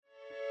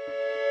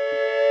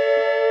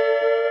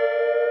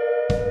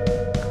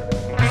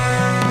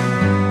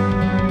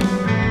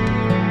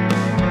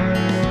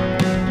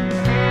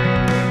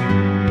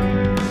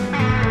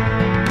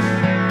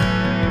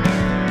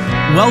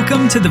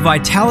Welcome to the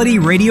Vitality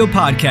Radio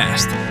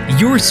Podcast,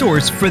 your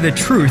source for the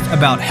truth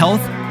about health,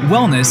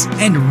 wellness,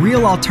 and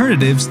real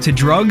alternatives to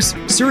drugs,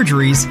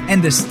 surgeries,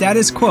 and the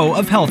status quo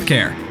of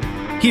healthcare.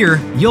 Here,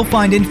 you'll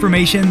find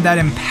information that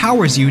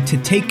empowers you to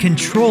take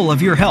control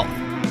of your health.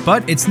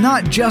 But it's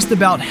not just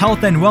about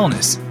health and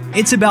wellness.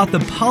 It's about the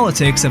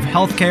politics of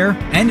healthcare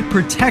and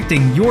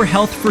protecting your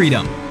health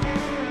freedom.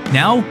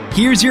 Now,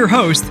 here's your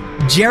host,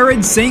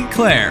 Jared St.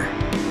 Clair.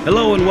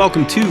 Hello and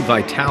welcome to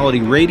Vitality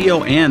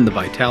Radio and the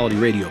Vitality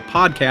Radio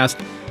Podcast.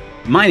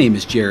 My name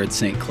is Jared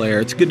St. Clair.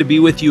 It's good to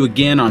be with you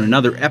again on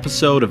another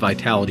episode of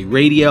Vitality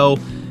Radio.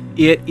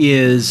 It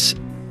is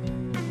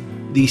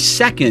the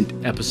second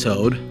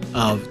episode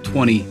of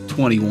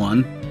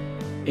 2021,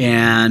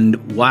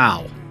 and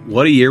wow,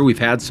 what a year we've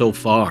had so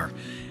far.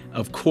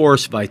 Of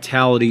course,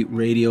 Vitality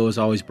Radio is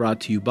always brought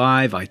to you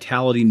by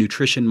Vitality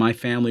Nutrition, my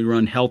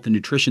family-run health and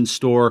nutrition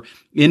store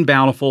in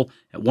Bountiful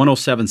at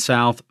 107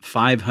 South,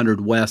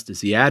 500 West is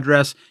the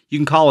address. You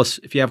can call us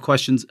if you have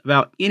questions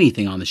about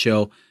anything on the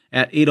show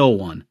at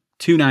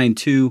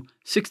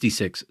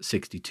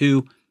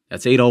 801-292-6662.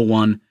 That's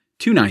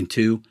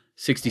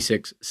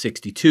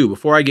 801-292-6662.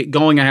 Before I get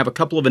going, I have a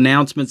couple of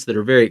announcements that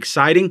are very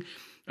exciting.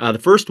 The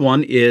first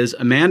one is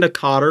Amanda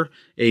Cotter,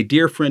 a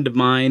dear friend of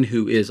mine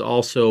who is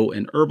also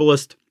an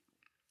herbalist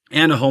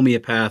and a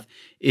homeopath,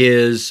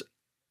 is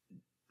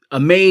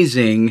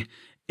amazing,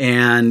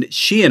 and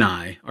she and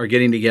I are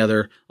getting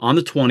together on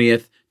the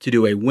 20th to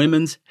do a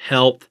women's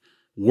health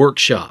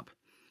workshop.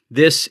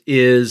 This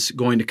is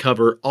going to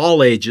cover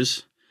all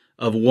ages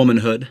of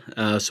womanhood,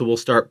 so we'll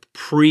start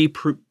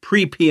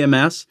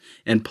pre-PMS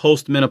and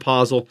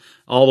post-menopausal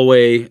all the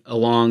way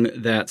along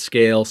that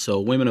scale, so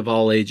women of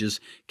all ages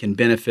can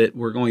benefit.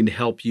 We're going to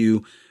help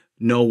you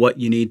know what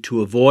you need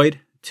to avoid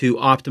to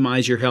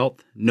optimize your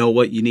health, know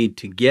what you need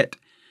to get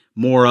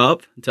more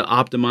of to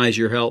optimize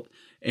your health,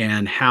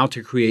 and how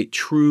to create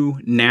true,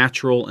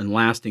 natural, and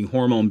lasting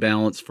hormone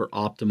balance for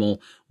optimal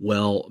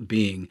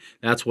well-being.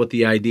 That's what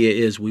the idea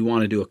is. We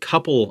want to do a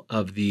couple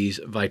of these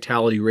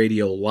Vitality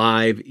Radio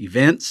live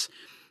events.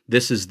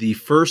 This is the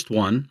first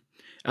one.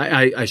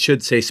 I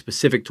should say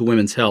specific to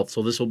women's health.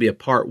 So this will be a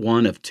part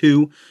one of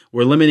two.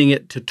 We're limiting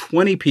it to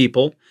 20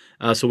 people,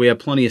 so we have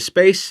plenty of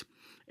space,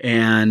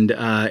 and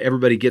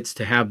everybody gets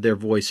to have their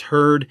voice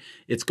heard.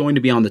 It's going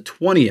to be on the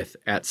 20th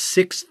at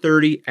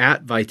 6:30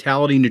 at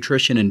Vitality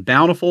Nutrition in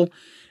Bountiful.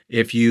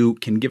 If you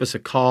can give us a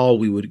call,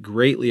 we would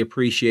greatly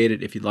appreciate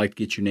it if you'd like to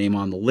get your name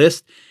on the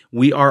list.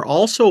 We are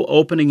also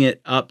opening it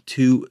up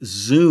to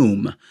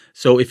Zoom.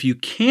 So if you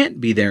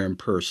can't be there in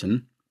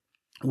person,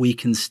 we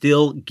can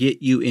still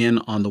get you in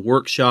on the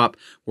workshop.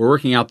 We're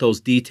working out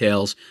those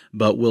details,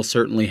 but we'll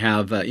certainly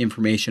have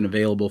information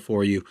available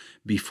for you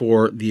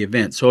before the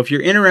event. So if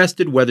you're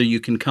interested, whether you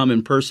can come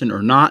in person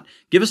or not,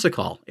 give us a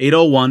call,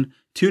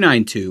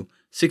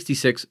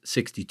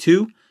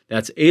 801-292-6662.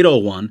 That's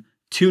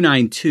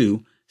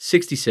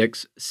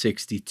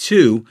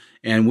 801-292-6662,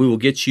 and we will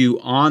get you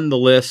on the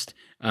list.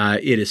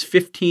 It is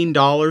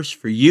 $15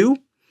 for you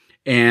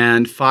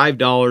and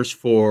 $5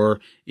 for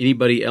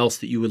anybody else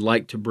that you would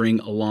like to bring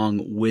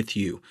along with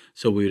you.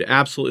 So we would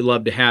absolutely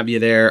love to have you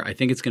there. I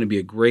think it's going to be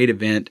a great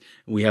event.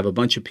 We have a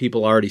bunch of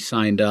people already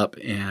signed up,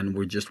 and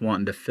we're just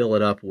wanting to fill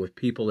it up with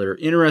people that are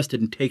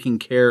interested in taking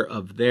care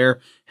of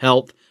their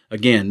health.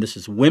 Again, this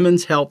is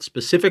women's health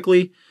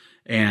specifically,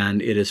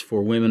 and it is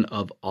for women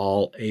of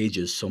all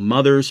ages. So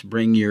mothers,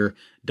 bring your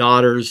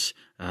daughters,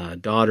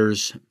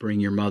 daughters,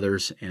 bring your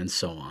mothers, and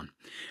so on.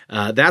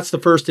 That's the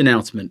first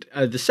announcement.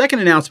 The second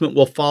announcement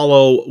will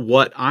follow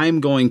what I'm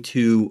going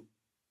to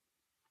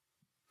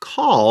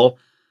call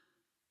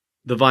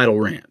the Vital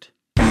Rant.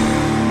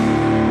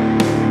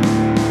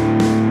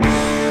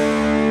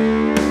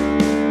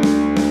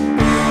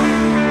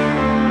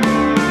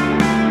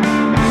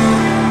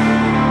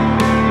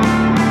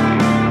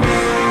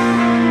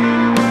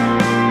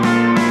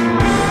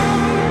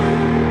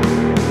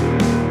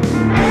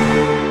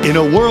 In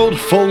a world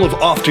full of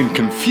often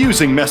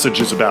confusing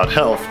messages about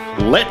health,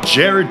 let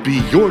Jared be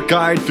your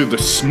guide through the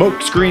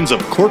smoke screens of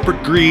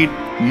corporate greed,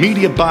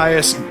 media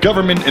bias,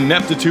 government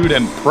ineptitude,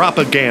 and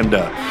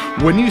propaganda.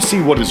 When you see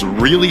what is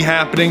really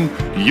happening,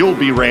 you'll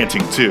be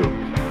ranting too.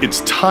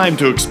 It's time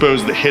to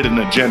expose the hidden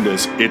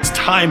agendas. It's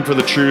time for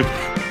the truth.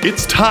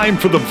 It's time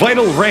for the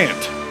Vital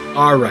Rant.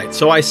 All right,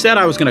 so I said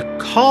I was going to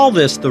call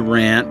this the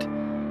rant.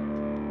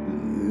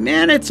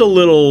 Man, there's a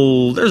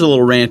little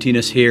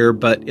rantiness here,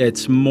 but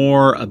it's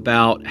more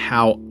about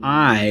how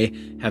I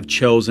have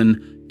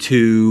chosen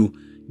to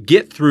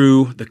get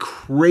through the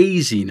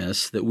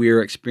craziness that we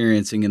are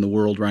experiencing in the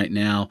world right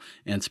now,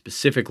 and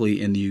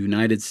specifically in the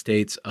United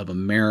States of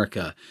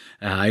America.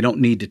 I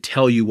don't need to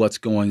tell you what's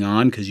going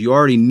on because you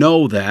already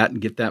know that and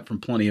get that from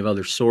plenty of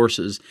other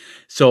sources.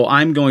 So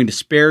I'm going to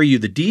spare you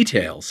the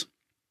details.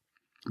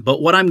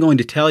 But what I'm going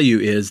to tell you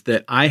is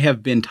that I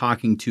have been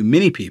talking to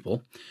many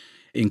people,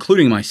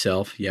 including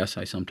myself, yes,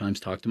 I sometimes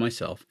talk to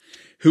myself,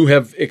 who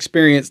have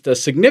experienced a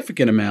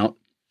significant amount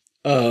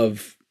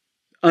of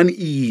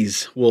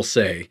unease, we'll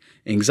say,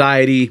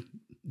 anxiety,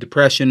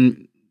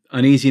 depression,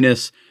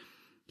 uneasiness,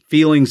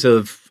 feelings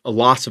of a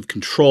loss of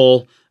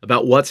control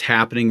about what's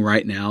happening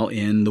right now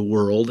in the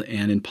world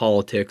and in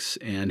politics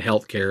and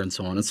healthcare and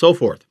so on and so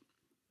forth.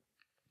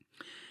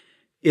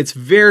 It's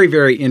very,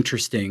 very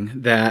interesting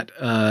that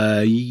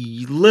a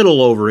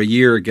little over a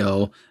year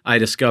ago, I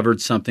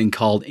discovered something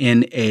called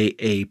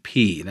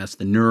NAAP. That's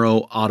the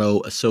Neuro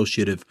Auto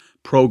Associative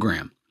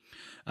Program.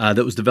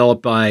 That was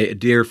developed by a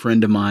dear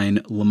friend of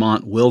mine,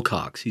 Lamont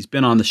Wilcox. He's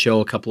been on the show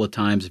a couple of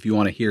times. If you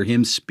want to hear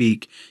him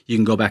speak, you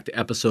can go back to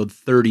episode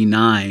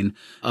 39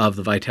 of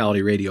the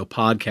Vitality Radio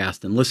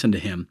podcast and listen to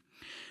him.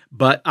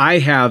 But I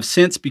have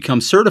since become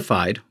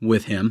certified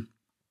with him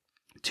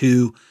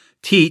to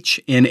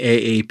teach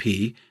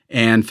NAAP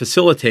and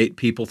facilitate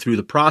people through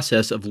the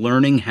process of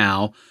learning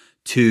how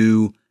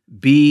to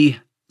be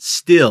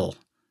still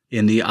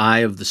in the eye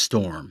of the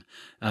storm.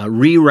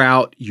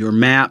 Reroute your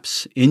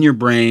maps in your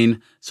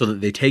brain so that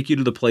they take you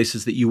to the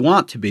places that you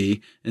want to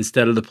be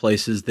instead of the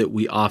places that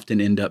we often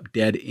end up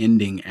dead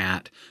ending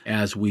at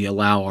as we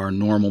allow our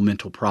normal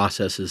mental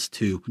processes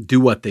to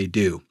do what they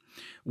do.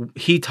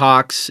 He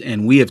talks,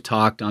 and we have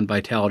talked on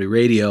Vitality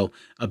Radio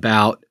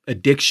about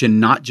addiction,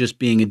 not just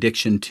being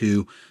addiction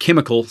to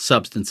chemical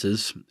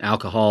substances,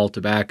 alcohol,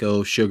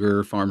 tobacco,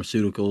 sugar,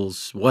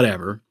 pharmaceuticals,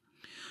 whatever,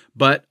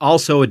 but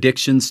also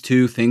addictions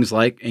to things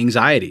like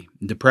anxiety,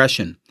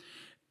 depression.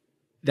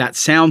 That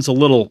sounds a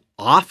little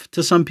off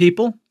to some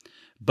people,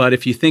 but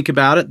if you think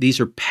about it,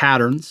 these are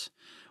patterns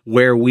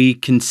where we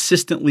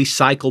consistently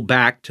cycle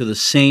back to the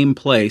same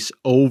place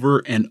over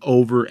and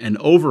over and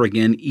over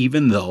again,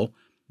 even though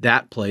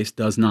that place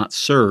does not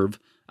serve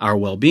our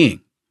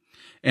well-being.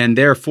 And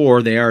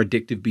therefore, they are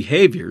addictive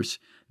behaviors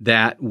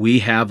that we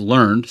have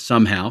learned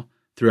somehow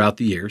throughout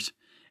the years.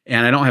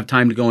 And I don't have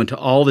time to go into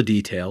all the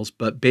details,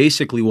 but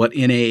basically what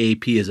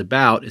NAAP is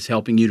about is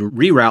helping you to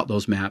reroute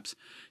those maps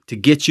to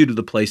get you to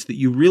the place that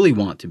you really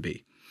want to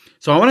be.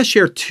 So I want to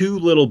share two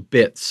little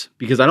bits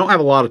because I don't have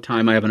a lot of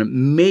time. I have an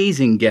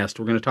amazing guest.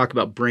 We're going to talk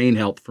about brain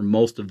health for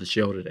most of the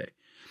show today.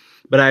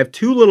 But I have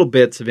two little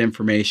bits of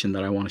information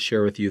that I want to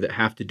share with you that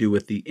have to do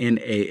with the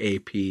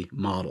NAAP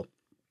model.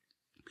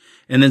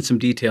 And then some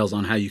details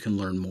on how you can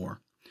learn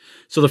more.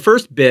 So the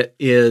first bit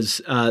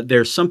is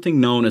there's something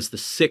known as the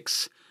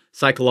 6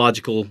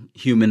 psychological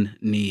human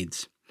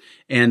needs.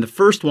 And the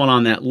first one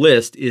on that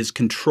list is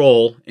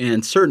control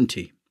and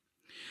certainty.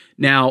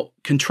 Now,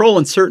 control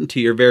and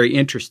certainty are very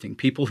interesting.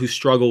 People who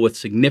struggle with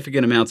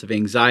significant amounts of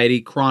anxiety,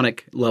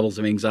 chronic levels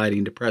of anxiety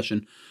and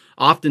depression,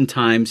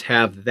 oftentimes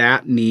have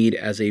that need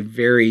as a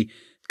very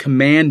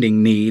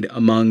commanding need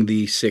among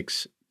the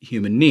 6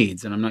 human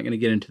needs. And I'm not going to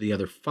get into the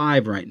other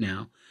 5 right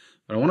now,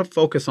 but I want to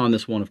focus on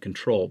this one of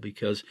control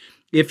because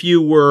if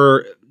you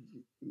were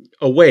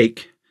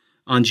awake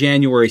on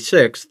January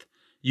 6th,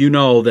 you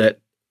know that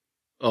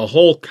a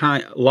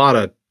lot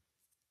of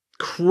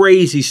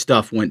crazy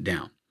stuff went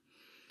down.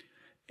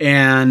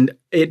 And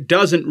it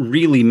doesn't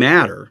really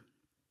matter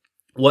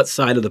what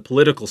side of the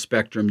political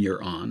spectrum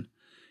you're on.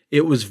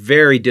 It was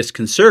very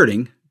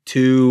disconcerting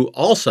to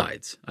all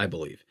sides, I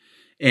believe.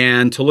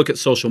 And to look at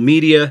social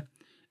media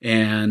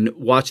and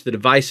watch the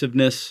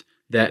divisiveness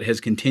that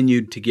has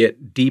continued to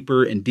get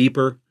deeper and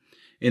deeper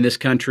in this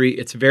country,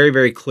 it's very,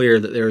 very clear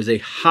that there is a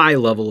high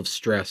level of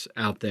stress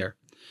out there,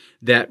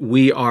 that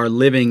we are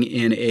living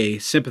in a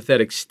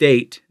sympathetic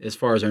state as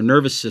far as our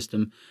nervous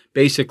system,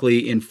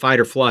 basically in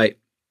fight or flight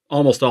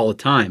almost all the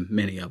time,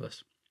 many of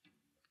us.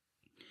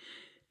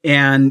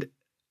 And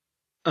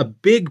a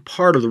big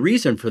part of the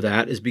reason for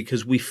that is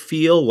because we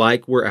feel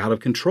like we're out of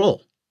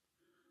control.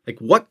 Like,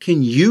 what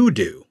can you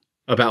do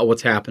about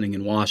what's happening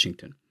in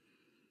Washington?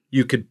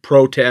 You could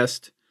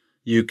protest,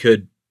 you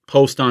could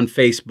post on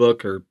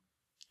Facebook or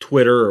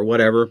Twitter or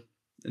whatever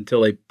until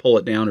they pull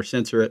it down or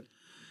censor it.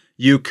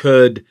 You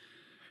could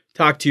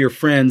talk to your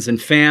friends and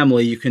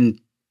family. You can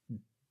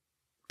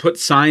put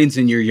signs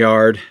in your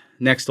yard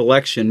next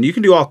election. You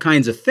can do all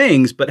kinds of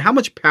things, but how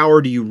much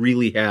power do you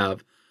really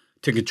have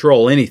to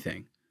control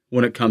anything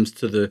when it comes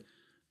to the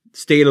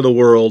state of the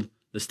world,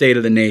 the state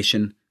of the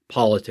nation,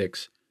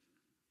 politics?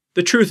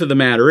 The truth of the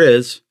matter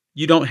is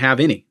you don't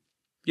have any.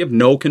 You have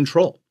no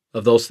control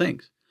of those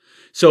things.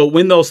 So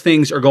when those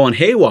things are going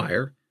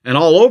haywire and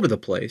all over the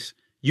place,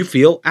 you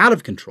feel out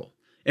of control.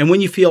 And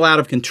when you feel out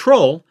of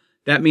control,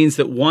 that means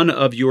that one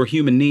of your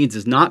human needs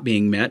is not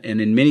being met, and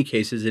in many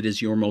cases it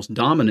is your most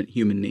dominant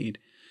human need.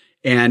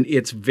 And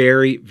it's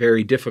very,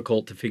 very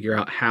difficult to figure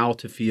out how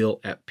to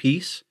feel at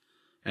peace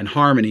and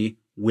harmony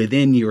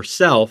within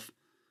yourself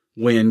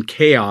when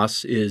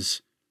chaos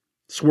is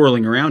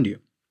swirling around you.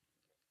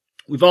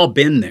 We've all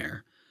been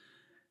there.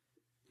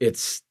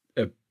 It's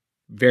a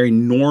very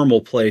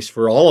normal place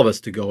for all of us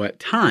to go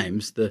at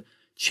times. The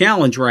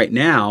challenge right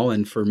now,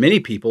 and for many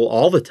people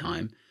all the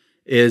time,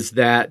 is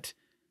that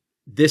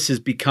this is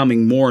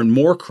becoming more and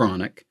more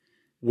chronic,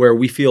 where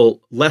we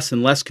feel less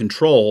and less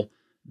control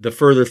the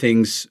further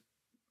things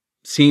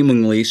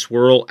seemingly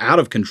swirl out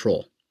of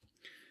control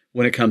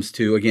when it comes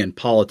to, again,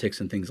 politics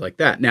and things like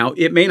that. Now,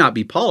 it may not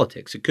be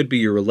politics. It could be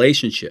your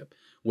relationship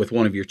with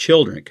one of your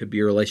children. It could be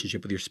your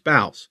relationship with your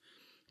spouse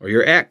or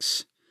your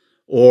ex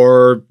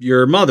or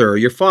your mother or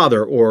your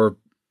father, or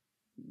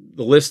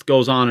the list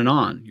goes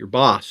on, your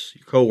boss,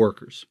 your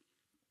coworkers,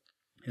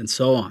 and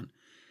so on.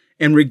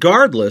 And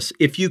regardless,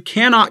 if you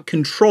cannot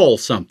control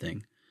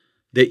something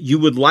that you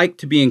would like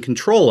to be in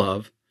control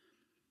of,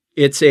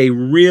 it's a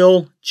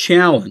real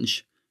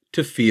challenge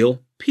to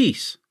feel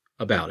peace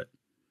about it.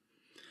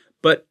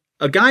 But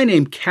a guy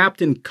named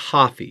Captain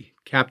Coffee,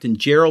 Captain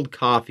Gerald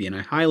Coffee, and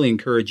I highly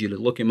encourage you to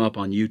look him up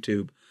on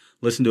YouTube,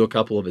 listen to a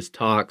couple of his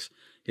talks.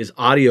 His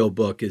audio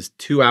book is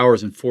 2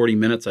 hours and 40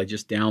 minutes. I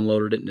just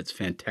downloaded it, and it's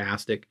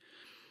fantastic.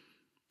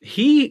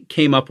 He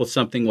came up with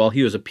something while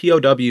he was a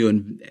POW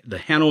in the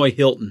Hanoi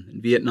Hilton in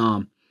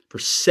Vietnam for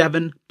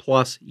 7+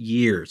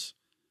 years.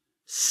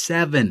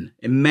 7.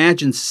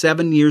 Imagine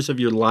 7 years of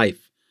your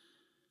life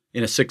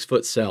in a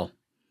 6-foot cell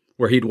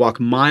where he'd walk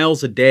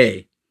miles a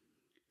day,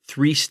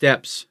 3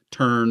 steps,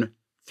 turn,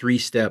 3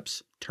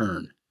 steps,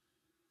 turn.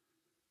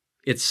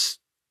 It's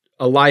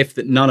a life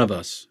that none of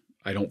us,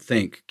 I don't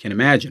think, can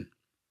imagine.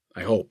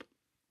 I hope.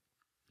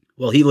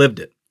 Well, he lived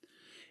it.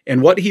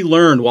 And what he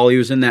learned while he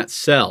was in that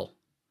cell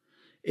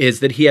is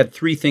that he had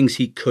 3 things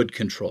he could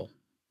control.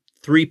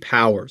 3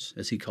 powers,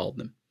 as he called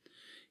them.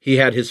 He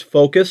had his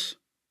focus.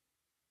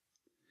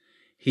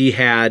 He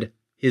had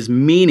his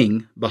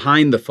meaning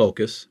behind the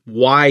focus,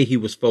 why he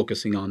was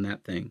focusing on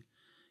that thing.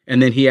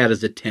 And then he had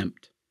his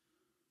attempt.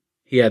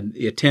 He had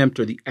the attempt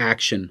or the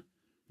action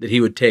that he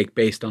would take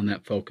based on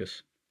that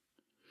focus.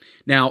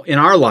 Now, in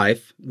our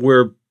life,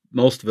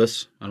 most of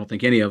us, I don't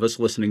think any of us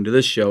listening to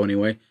this show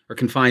anyway, are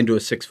confined to a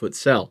 6-foot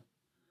cell.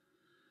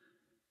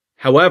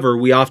 However,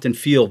 we often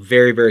feel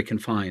very, very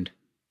confined,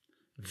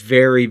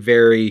 very,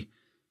 very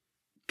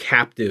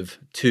captive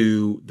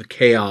to the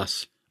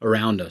chaos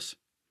around us.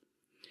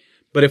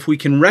 But if we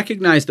can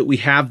recognize that we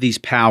have these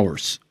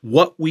powers,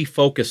 what we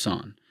focus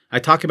on, I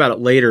talk about it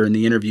later in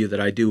the interview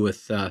that I do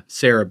with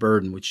Sarah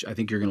Burden, which I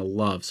think you're going to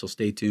love, so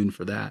stay tuned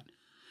for that.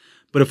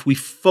 But if we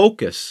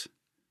focus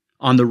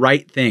on the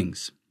right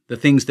things, the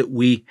things that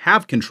we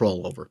have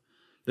control over,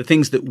 the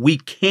things that we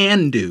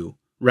can do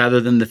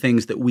rather than the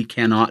things that we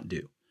cannot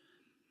do,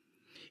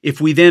 if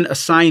we then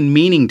assign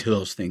meaning to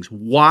those things,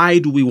 why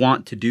do we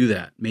want to do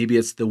that? Maybe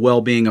it's the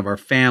well-being of our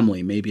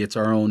family. Maybe it's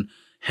our own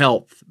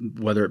health,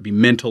 whether it be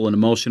mental and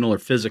emotional or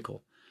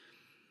physical.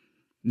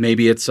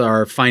 Maybe it's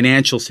our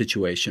financial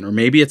situation, or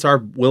maybe it's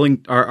our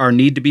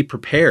need to be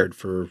prepared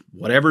for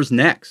whatever's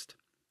next.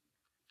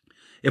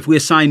 If we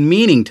assign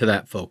meaning to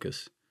that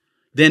focus,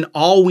 then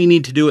all we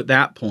need to do at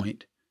that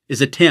point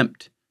is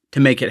attempt to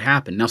make it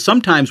happen. Now,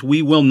 sometimes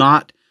we will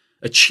not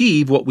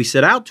achieve what we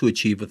set out to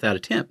achieve with that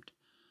attempt.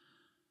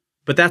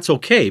 But that's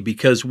okay,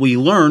 because we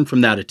learn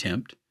from that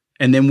attempt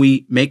and then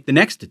we make the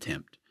next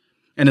attempt.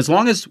 And as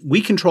long as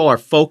we control our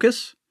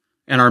focus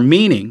and our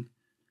meaning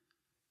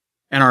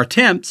and our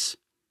attempts,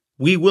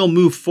 we will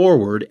move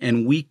forward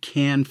and we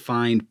can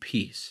find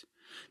peace.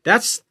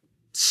 That's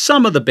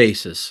some of the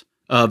basis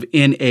of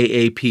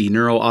NAAP,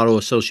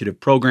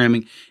 Neuro-Auto-Associative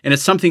Programming. And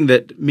it's something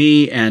that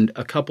me and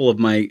a couple of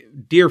my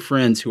dear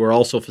friends who are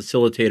also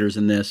facilitators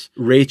in this,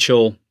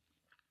 Rachel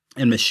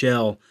and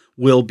Michelle,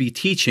 will be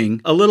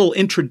teaching a little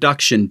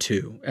introduction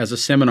to as a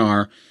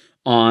seminar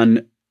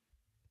on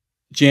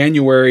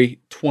January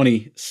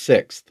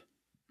 26th.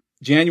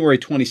 January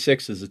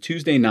 26th is a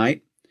Tuesday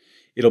night.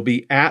 It'll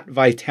be at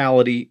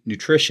Vitality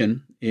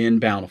Nutrition in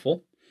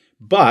Bountiful,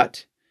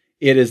 but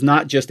it is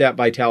not just at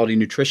Vitality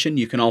Nutrition.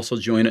 You can also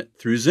join it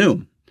through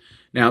Zoom.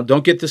 Now,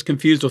 don't get this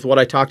confused with what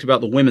I talked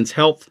about, the Women's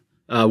Health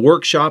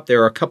Workshop.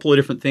 There are a couple of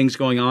different things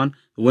going on.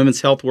 The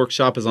Women's Health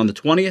Workshop is on the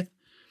 20th.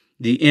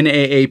 The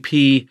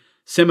NAAP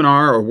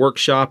seminar or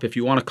workshop, if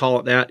you want to call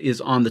it that,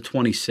 is on the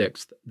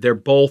 26th. They're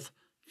both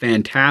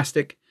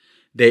fantastic.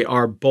 They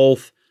are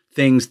both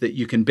things that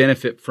you can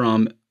benefit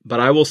from. But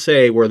I will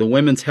say, where the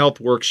Women's Health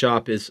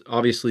Workshop is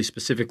obviously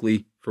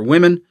specifically for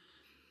women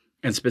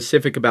and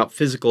specific about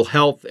physical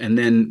health, and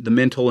then the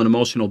mental and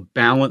emotional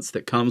balance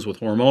that comes with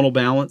hormonal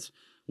balance,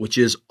 which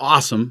is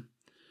awesome.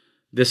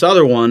 This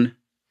other one,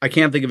 I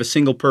can't think of a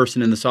single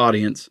person in this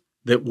audience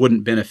that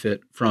wouldn't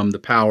benefit from the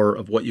power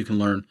of what you can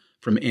learn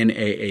from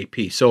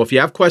NAAP. So if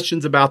you have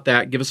questions about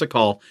that, give us a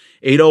call,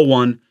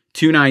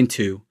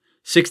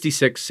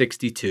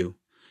 801-292-6662,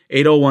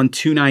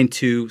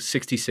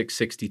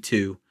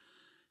 801-292-6662.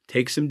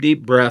 Take some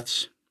deep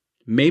breaths,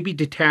 maybe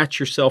detach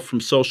yourself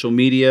from social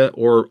media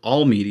or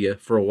all media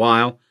for a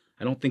while.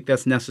 I don't think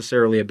that's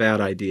necessarily a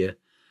bad idea,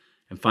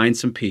 and find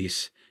some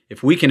peace.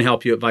 If we can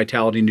help you at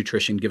Vitality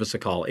Nutrition, give us a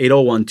call,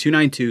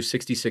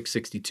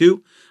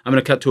 801-292-6662. I'm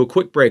going to cut to a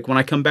quick break. When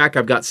I come back,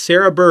 I've got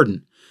Sarah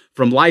Burden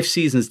from Life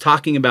Seasons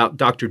talking about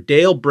Dr.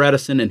 Dale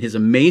Bredesen and his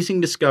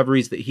amazing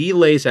discoveries that he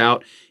lays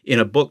out in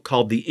a book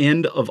called The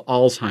End of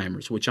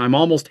Alzheimer's, which I'm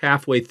almost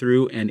halfway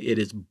through, and it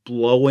is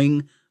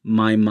blowing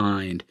my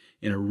mind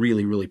in a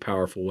really, really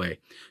powerful way.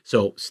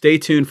 So stay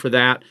tuned for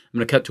that. I'm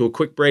going to cut to a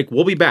quick break.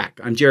 We'll be back.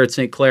 I'm Jared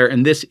St. Clair,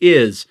 and this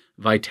is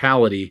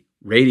Vitality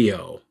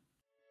Radio.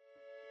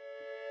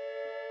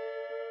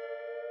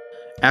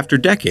 After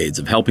decades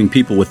of helping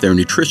people with their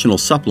nutritional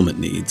supplement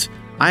needs,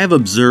 I have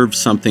observed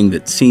something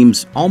that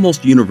seems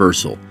almost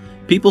universal.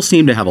 People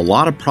seem to have a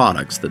lot of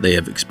products that they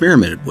have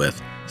experimented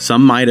with.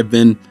 Some might have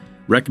been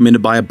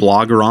recommended by a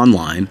blogger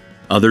online,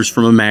 others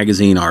from a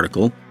magazine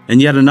article, and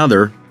yet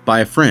another by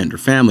a friend or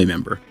family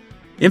member.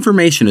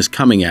 Information is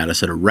coming at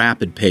us at a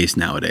rapid pace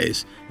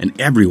nowadays, and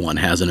everyone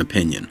has an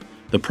opinion.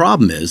 The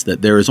problem is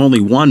that there is only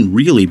one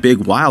really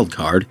big wild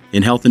card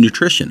in health and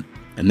nutrition,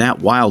 and that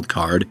wild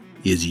card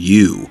is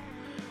you.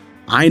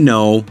 I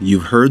know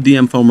you've heard the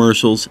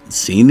infomercials,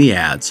 seen the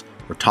ads,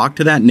 or talked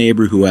to that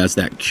neighbor who has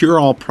that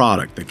cure-all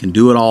product that can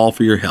do it all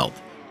for your health.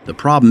 The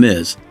problem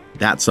is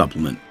that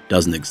supplement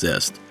doesn't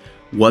exist.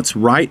 What's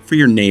right for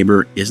your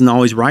neighbor isn't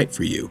always right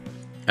for you.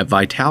 At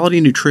Vitality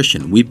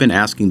Nutrition, we've been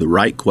asking the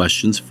right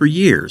questions for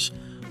years.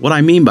 What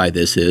I mean by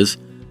this is,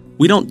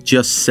 we don't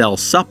just sell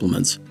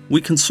supplements,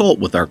 we consult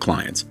with our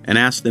clients and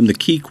ask them the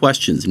key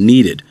questions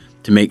needed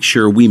to make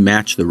sure we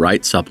match the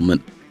right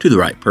supplement to the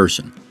right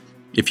person.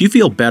 If you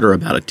feel better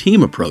about a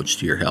team approach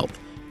to your health,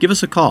 give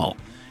us a call,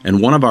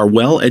 and one of our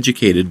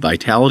well-educated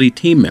Vitality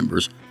team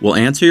members will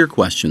answer your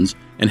questions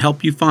and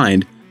help you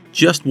find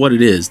just what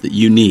it is that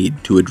you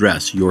need to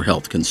address your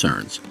health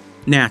concerns,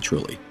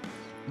 naturally.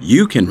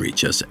 You can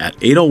reach us at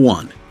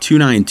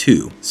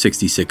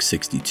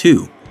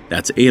 801-292-6662.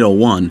 That's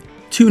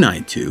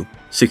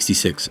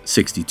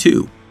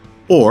 801-292-6662.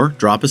 Or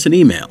drop us an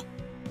email,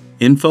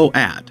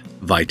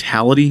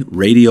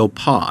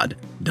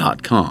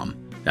 info@vitalityradiopod.com.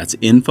 That's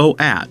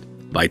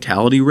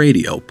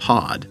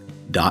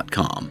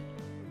info@vitalityradiopod.com.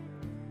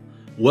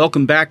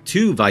 Welcome back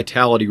to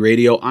Vitality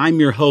Radio. I'm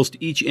your host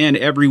each and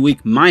every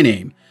week. My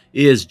name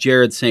is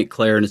Jared St.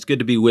 Clair, and it's good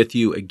to be with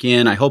you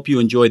again. I hope you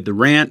enjoyed the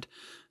rant.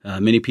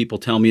 Many people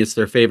tell me it's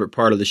their favorite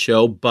part of the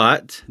show,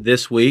 but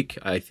this week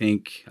I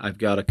think I've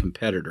got a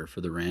competitor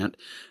for the rant.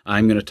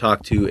 I'm going to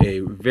talk to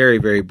a very,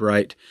 very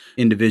bright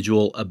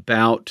individual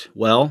about,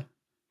 well,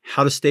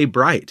 how to stay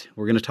bright.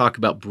 We're going to talk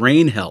about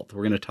brain health.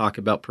 We're going to talk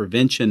about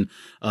prevention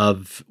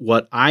of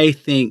what I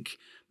think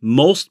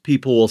most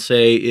people will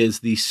say is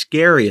the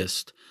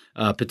scariest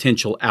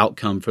potential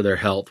outcome for their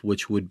health,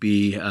 which would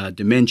be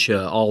dementia,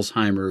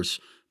 Alzheimer's,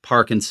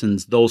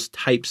 Parkinson's, those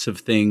types of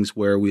things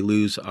where we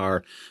lose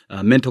our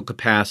mental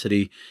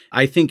capacity.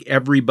 I think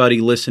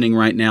everybody listening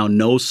right now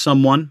knows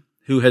someone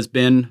who has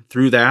been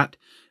through that,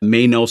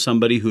 may know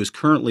somebody who is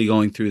currently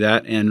going through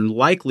that, and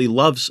likely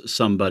loves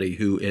somebody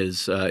who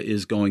is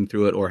going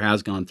through it or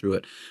has gone through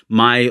it.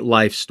 My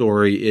life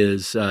story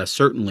is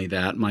certainly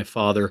that. My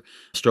father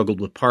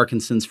struggled with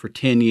Parkinson's for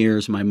 10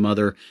 years. My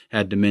mother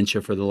had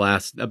dementia for the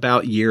last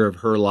about year of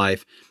her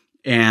life.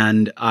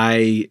 And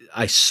I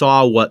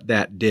saw what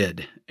that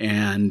did.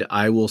 And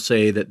I will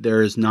say that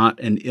there is not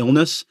an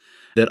illness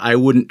that I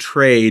wouldn't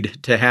trade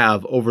to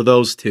have over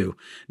those two.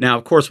 Now,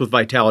 of course, with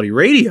Vitality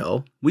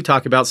Radio, we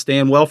talk about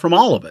staying well from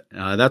all of it.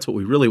 That's what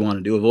we really want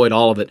to do, avoid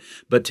all of it.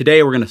 But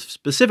today we're going to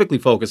specifically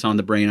focus on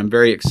the brain. I'm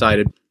very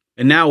excited.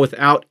 And now,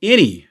 without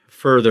any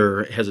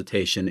further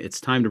hesitation, it's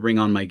time to bring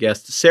on my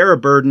guest. Sarah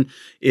Burden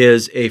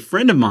is a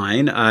friend of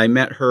mine. I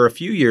met her a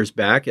few years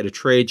back at a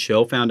trade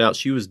show, found out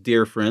she was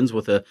dear friends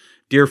with a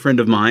dear friend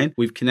of mine.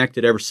 We've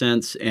connected ever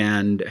since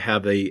and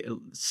have a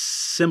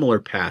similar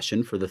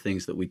passion for the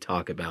things that we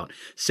talk about.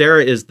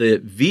 Sarah is the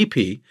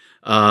VP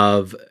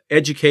of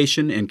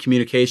Education and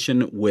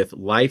Communication with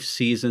Life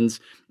Seasons,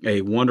 a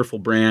wonderful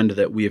brand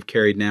that we have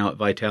carried now at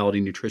Vitality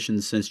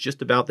Nutrition since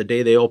just about the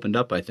day they opened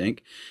up, I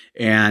think.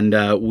 And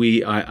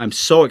I'm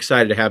so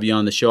excited to have you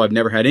on the show. I've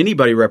never had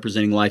anybody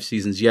representing Life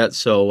Seasons yet,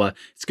 so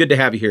it's good to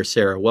have you here,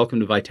 Sarah. Welcome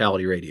to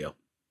Vitality Radio.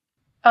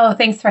 Oh,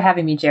 thanks for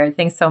having me, Jared.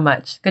 Thanks so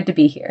much. Good to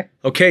be here.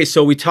 Okay,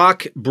 so we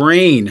talk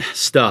brain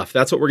stuff.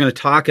 That's what we're going to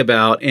talk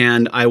about.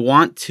 And I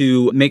want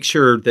to make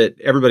sure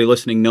that everybody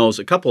listening knows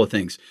a couple of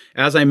things.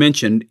 As I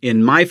mentioned,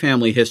 in my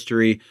family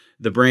history,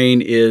 the brain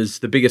is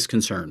the biggest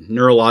concern.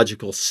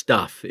 Neurological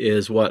stuff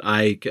is what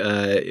I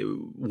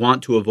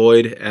want to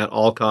avoid at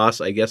all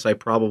costs. I guess I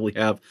probably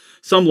have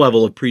some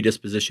level of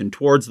predisposition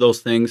towards those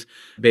things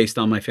based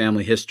on my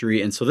family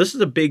history. And so this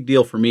is a big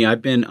deal for me.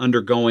 I've been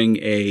undergoing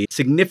a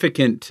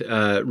significant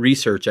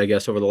research, I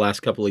guess, over the last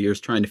couple of years,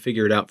 trying to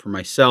figure it out for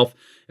myself.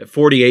 At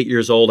 48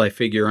 years old, I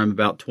figure I'm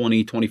about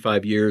 20,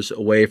 25 years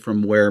away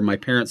from where my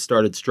parents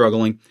started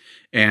struggling.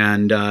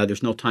 And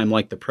there's no time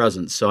like the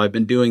present. So I've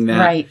been doing that.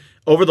 Right.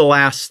 Over the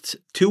last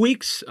 2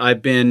 weeks,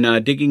 I've been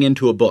digging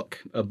into a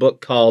book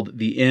called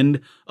The End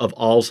of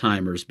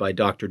Alzheimer's by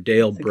Dr.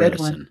 Dale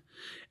Bredesen.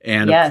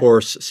 And yes, of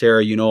course,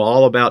 Sarah, you know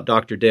all about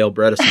Dr. Dale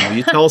Bredesen. Will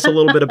you tell us a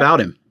little bit about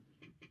him?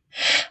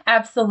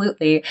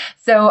 Absolutely.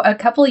 So a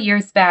couple of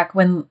years back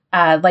when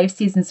Life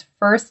Seasons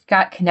first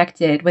got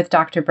connected with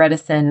Dr.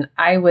 Bredesen,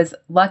 I was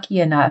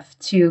lucky enough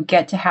to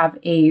get to have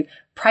a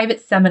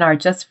private seminar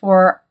just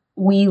for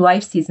we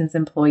Life Seasons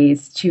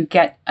employees to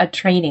get a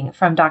training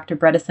from Dr.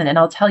 Bredesen. And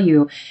I'll tell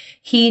you,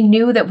 he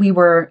knew that we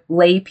were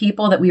lay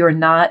people, that we were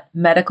not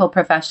medical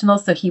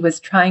professionals. So he was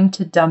trying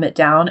to dumb it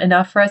down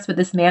enough for us. But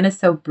this man is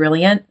so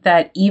brilliant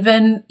that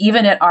even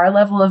at our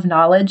level of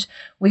knowledge,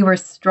 we were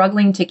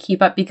struggling to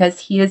keep up because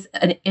he is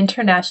an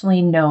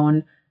internationally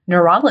known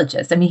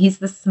neurologist. I mean, he's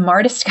the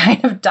smartest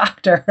kind of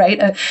doctor, right?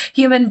 A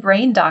human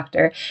brain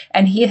doctor.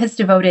 And he has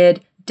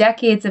devoted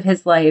decades of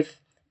his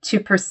life to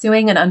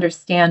pursuing and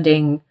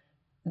understanding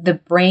the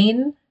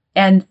brain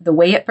and the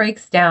way it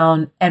breaks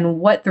down and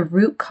what the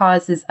root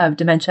causes of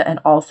dementia and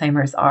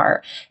Alzheimer's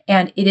are.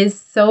 And it is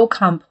so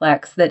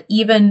complex that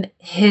even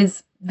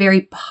his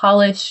very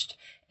polished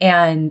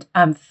and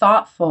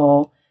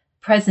thoughtful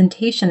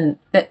presentation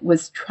that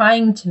was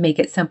trying to make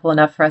it simple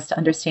enough for us to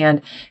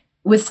understand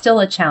was still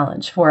a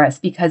challenge for us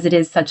because it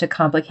is such a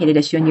complicated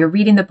issue. And you're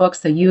reading the book,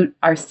 so you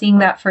are seeing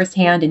that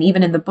firsthand. And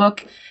even in the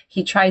book,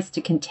 he tries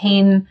to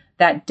contain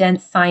that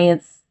dense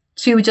science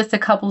to just a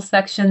couple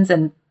sections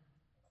and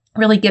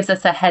really gives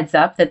us a heads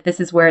up that this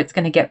is where it's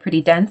going to get pretty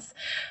dense.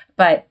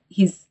 But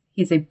he's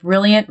a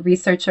brilliant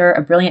researcher,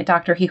 a brilliant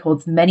doctor. He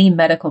holds many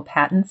medical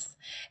patents.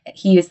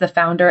 He is the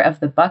founder of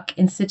the Buck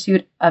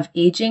Institute of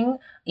Aging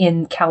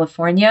in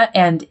California.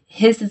 And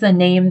his is a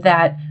name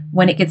that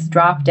when it gets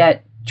dropped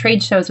at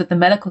trade shows with the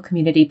medical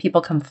community,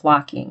 people come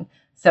flocking.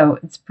 So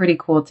it's pretty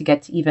cool to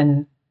get to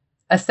even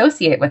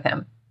associate with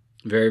him.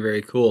 Very,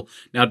 very cool.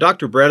 Now,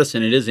 Dr.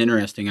 Bredesen, it is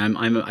interesting.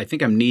 I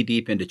think I'm knee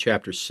deep into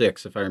chapter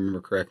 6, if I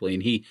remember correctly,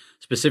 and he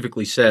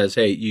specifically says,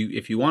 "Hey,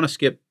 if you want to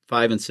skip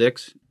 5 and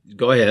 6,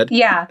 go ahead."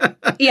 Yeah,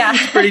 yeah.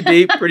 It's pretty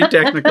deep, pretty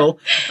technical,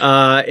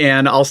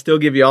 and I'll still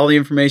give you all the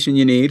information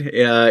you need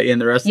in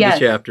the rest of the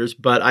chapters.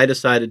 But I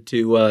decided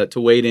to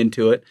wade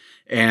into it.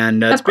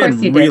 And it's been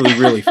really,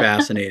 really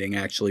fascinating,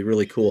 actually,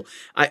 really cool.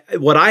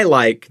 What I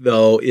like,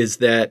 though, is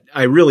that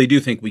I really do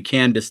think we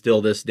can distill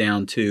this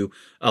down to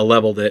a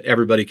level that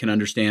everybody can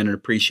understand and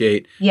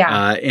appreciate.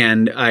 Yeah.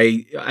 And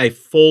I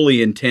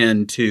fully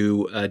intend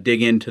to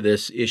dig into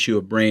this issue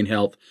of brain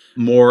health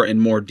more and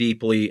more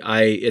deeply.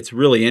 It's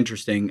really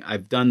interesting.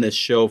 I've done this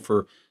show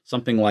for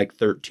something like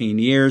 13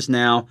 years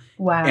now.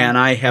 Wow. And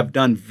I have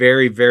done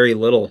very, very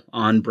little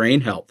on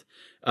brain health.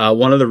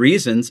 One of the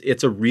reasons,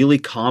 it's a really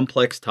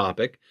complex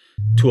topic.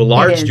 To a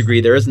large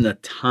degree, there isn't a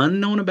ton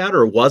known about it,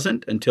 or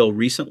wasn't until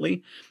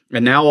recently.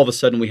 And now all of a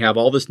sudden we have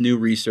all this new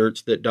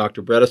research that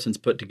Dr. Bredesen's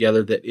put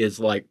together that is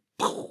like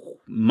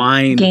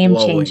mind-blowing.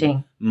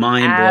 Game-changing.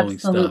 Mind-blowing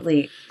stuff.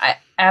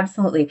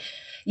 Absolutely.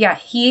 Yeah,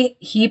 he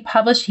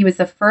was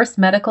the first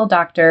medical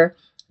doctor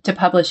to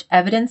publish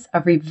evidence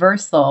of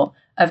reversal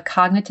of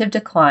cognitive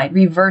decline.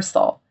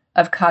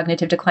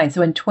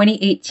 So in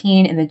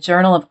 2018, in the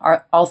Journal of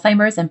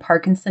Alzheimer's and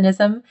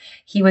Parkinsonism,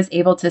 he was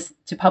able to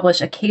publish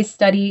a case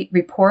study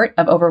report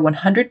of over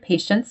 100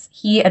 patients.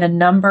 He and a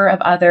number of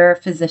other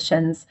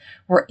physicians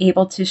were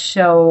able to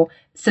show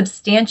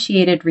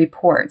substantiated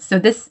reports. So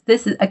this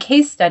is a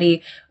case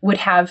study would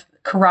have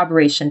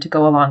corroboration to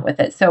go along with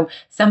it. So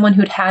someone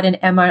who'd had an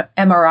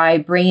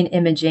MRI brain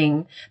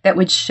imaging that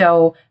would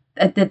show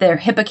that their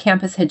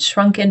hippocampus had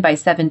shrunken by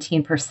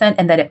 17%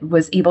 and that it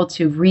was able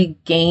to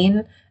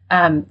regain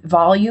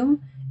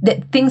volume,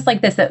 things like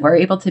this that were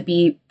able to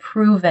be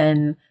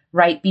proven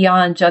right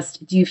beyond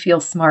just, do you feel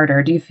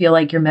smarter? Do you feel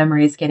like your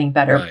memory is getting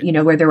better?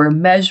 Right. Where there were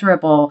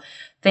measurable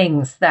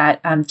things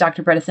that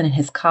Dr. Bredesen and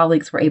his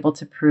colleagues were able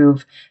to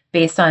prove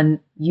based on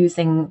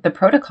using the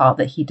protocol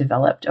that he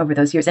developed over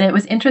those years. And it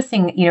was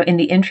interesting, in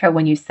the intro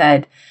when you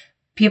said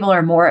people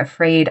are more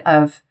afraid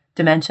of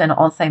dementia and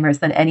Alzheimer's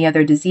than any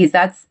other disease.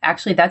 That's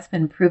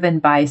been proven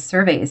by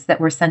surveys that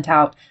were sent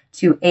out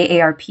to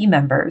AARP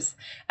members.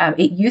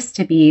 It used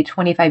to be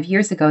 25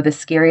 years ago, the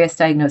scariest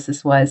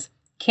diagnosis was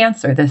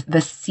cancer,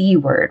 the C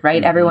word,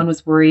 right? Mm-hmm. Everyone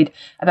was worried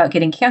about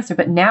getting cancer,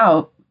 but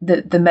now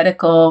the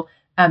medical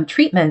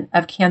treatment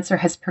of cancer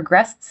has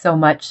progressed so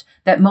much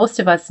that most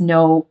of us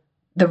know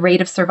the rate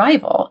of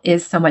survival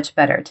is so much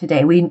better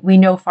today. We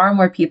know far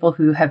more people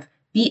who have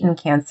beaten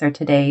cancer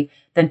today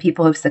than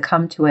people who've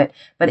succumbed to it,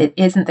 but it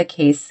isn't the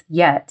case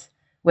yet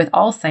with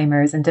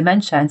Alzheimer's and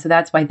dementia. And so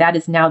that's why that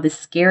is now the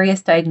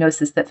scariest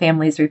diagnosis that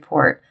families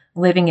report,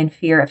 living in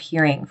fear of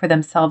hearing for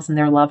themselves and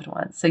their loved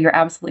ones. So you're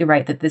absolutely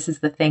right that this is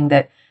the thing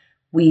that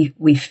we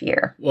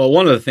fear. Well,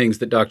 one of the things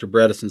that Dr.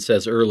 Bredesen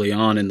says early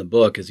on in the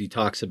book is he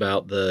talks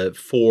about the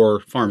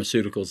 4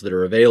 pharmaceuticals that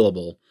are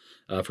available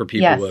for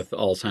people with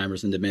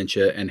Alzheimer's and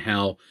dementia, and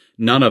how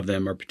none of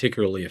them are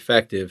particularly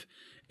effective.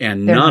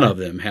 And none of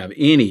them have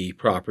any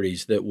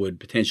properties that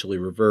would potentially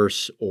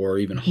reverse or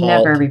even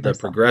halt the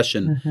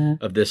progression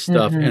of this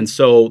stuff. And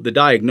so the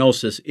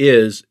diagnosis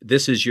is,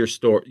 this is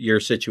your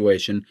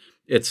situation.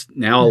 It's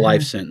now a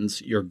life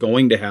sentence. You're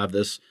going to have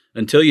this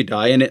until you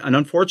die. And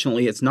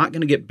unfortunately, it's not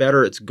going to get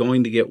better. It's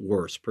going to get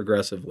worse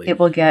progressively. It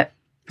will get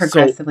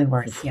progressively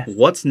worse, yes.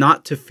 What's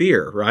not to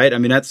fear, right? I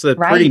mean, that's a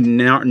pretty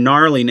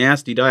gnarly,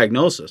 nasty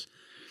diagnosis.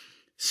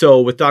 So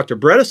with Dr.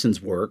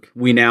 Bredesen's work,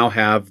 we now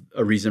have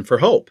a reason for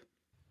hope.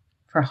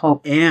 For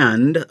hope.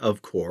 And,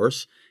 of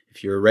course,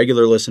 if you're a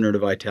regular listener to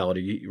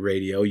Vitality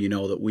Radio, you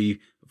know that we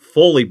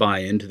fully buy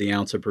into the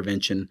ounce of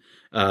prevention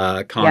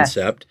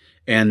concept,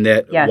 and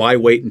that why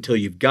wait until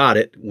you've got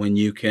it when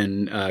you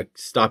can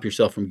stop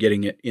yourself from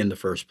getting it in the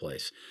first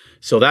place.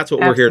 So that's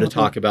what we're here to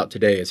talk about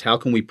today, is how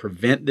can we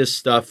prevent this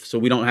stuff so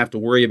we don't have to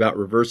worry about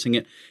reversing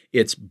it.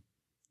 It's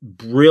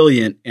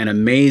brilliant and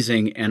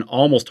amazing and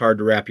almost hard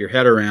to wrap your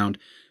head around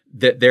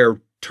that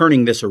they're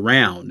turning this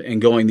around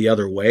and going the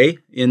other way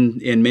in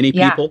many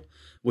people,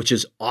 which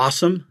is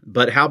awesome.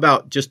 But how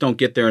about just don't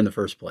get there in the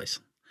first place?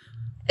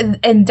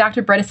 And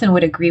Dr. Bredesen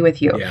would agree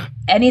with you. Yeah.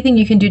 Anything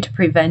you can do to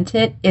prevent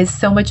it is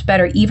so much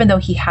better. Even though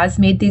he has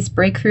made these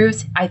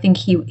breakthroughs, I think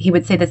he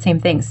would say the same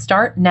thing.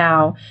 Start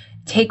now.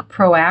 Take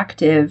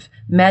proactive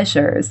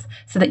measures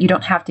so that you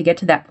don't have to get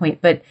to that point.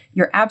 But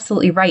you're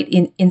absolutely right.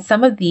 In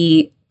some of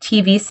the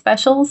TV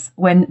specials,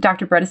 when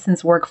Dr.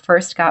 Bredesen's work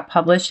first got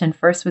published and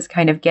first was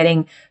kind of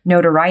getting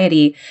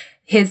notoriety,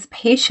 his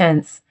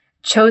patients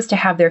chose to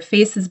have their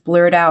faces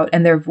blurred out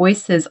and their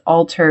voices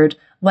altered,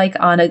 like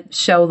on a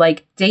show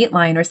like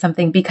Dateline or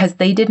something, because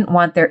they didn't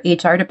want their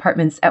HR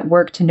departments at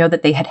work to know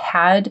that they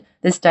had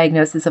this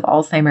diagnosis of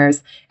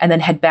Alzheimer's and then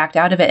had backed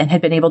out of it and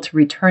had been able to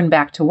return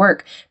back to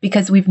work,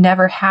 because we've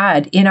never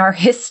had in our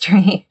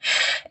history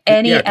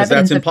any evidence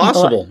that's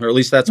impossible, people, or at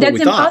least that's what we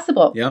thought. That's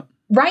impossible. Yep.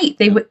 Right.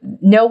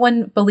 No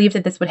one believed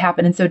that this would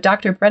happen. And so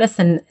Dr.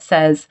 Bredesen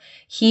says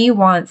he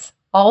wants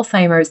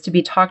Alzheimer's to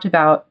be talked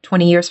about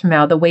 20 years from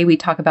now the way we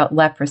talk about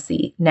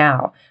leprosy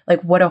now.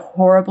 Like, what a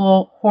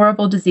horrible,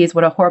 horrible disease.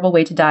 What a horrible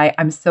way to die.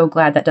 I'm so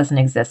glad that doesn't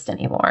exist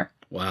anymore.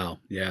 Wow.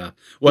 Yeah.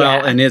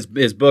 Well, and his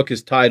book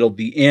is titled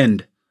The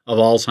End of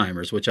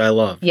Alzheimer's, which I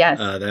love. Yes.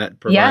 That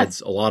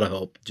provides a lot of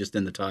hope just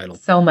in the title.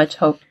 So much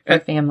hope for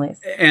families.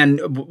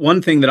 And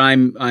one thing that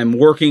I'm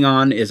working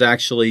on is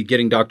actually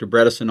getting Dr.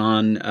 Bredesen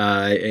on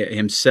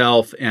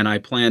himself, and I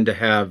plan to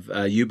have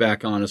you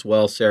back on as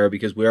well, Sarah,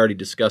 because we already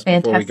discussed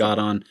before we got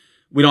on.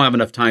 We don't have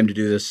enough time to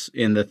do this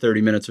in the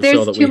 30 minutes or so that we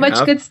have. There's too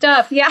much good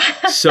stuff. Yeah.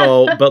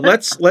 But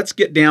let's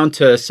get down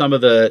to some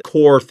of the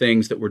core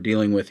things that we're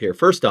dealing with here.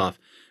 First off,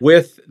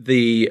 with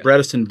the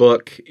Bredesen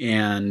book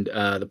and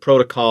the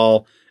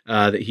protocol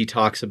that he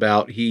talks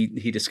about,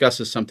 he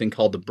discusses something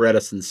called the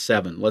Bredesen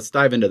 7. Let's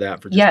dive into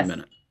that for just a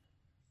minute.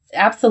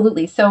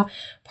 Absolutely. So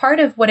part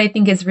of what I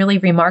think is really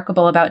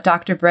remarkable about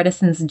Dr.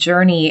 Bredesen's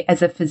journey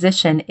as a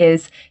physician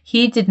is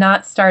he did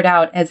not start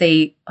out as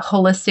a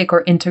holistic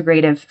or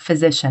integrative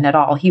physician at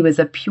all. He was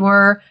a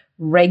pure,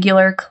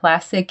 regular,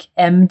 classic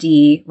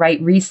MD, right?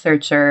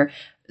 Researcher,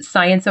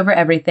 science over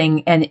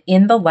everything. And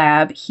in the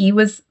lab, he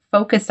was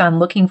focused on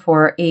looking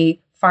for a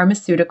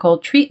pharmaceutical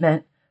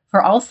treatment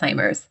for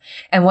Alzheimer's.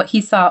 And what he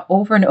saw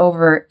over and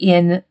over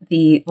in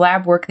the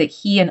lab work that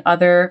he and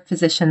other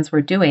physicians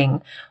were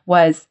doing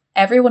was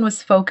everyone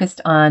was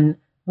focused on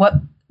what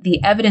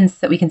the evidence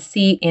that we can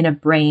see in a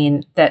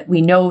brain that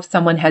we know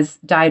someone has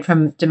died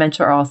from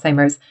dementia or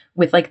Alzheimer's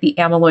with, like the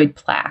amyloid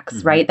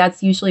plaques, right?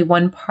 That's usually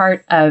one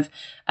part of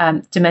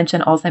dementia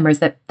and Alzheimer's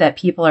that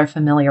people are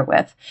familiar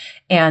with.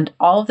 And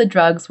all of the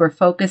drugs were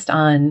focused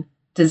on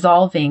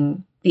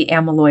dissolving the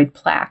amyloid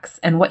plaques.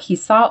 And what he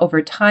saw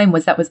over time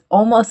was that was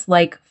almost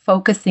like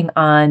focusing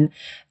on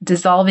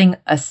dissolving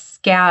a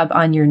scab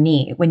on your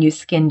knee when you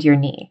skinned your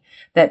knee.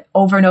 That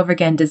over and over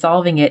again,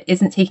 dissolving it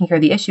isn't taking care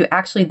of the issue.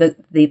 Actually,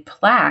 the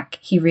plaque,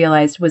 he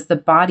realized, was the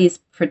body's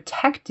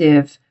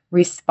protective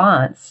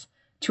response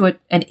to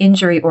an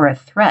injury or a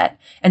threat.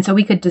 And so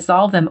we could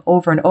dissolve them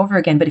over and over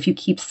again. But if you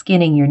keep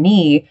skinning your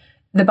knee,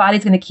 the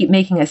body's going to keep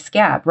making a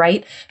scab,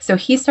 right? So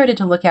he started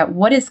to look at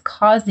what is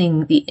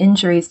causing the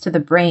injuries to the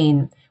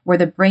brain, where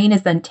the brain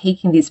is then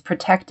taking these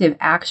protective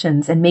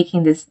actions and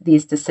making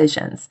these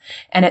decisions.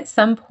 And at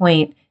some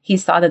point, he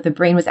saw that the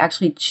brain was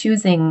actually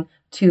choosing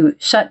to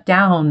shut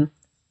down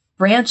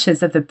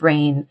branches of the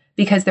brain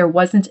because there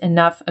wasn't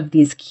enough of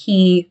these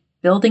key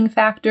building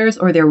factors,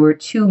 or there were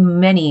too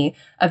many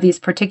of these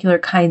particular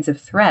kinds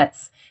of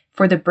threats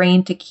for the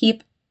brain to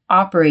keep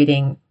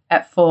operating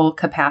at full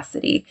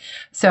capacity.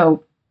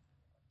 So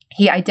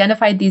he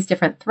identified these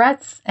different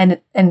threats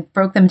and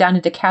broke them down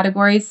into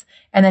categories.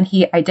 And then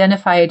he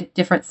identified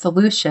different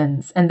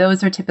solutions. And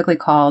those are typically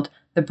called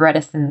the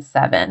Bredesen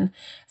 7.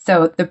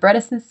 So the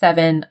Bredesen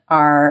 7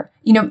 are,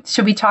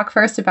 should we talk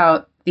first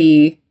about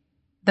the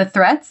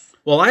threats?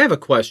 Well, I have a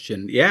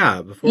question.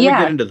 Yeah. Before we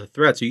get into the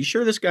threats, are you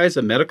sure this guy's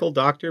a medical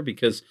doctor?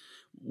 Because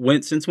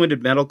since when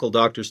did medical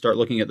doctors start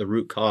looking at the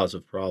root cause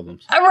of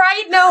problems?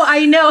 Right. No,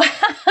 I know.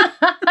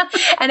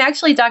 And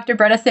actually, Dr.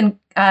 Bredesen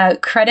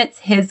credits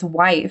his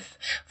wife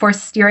for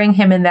steering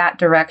him in that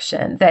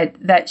direction.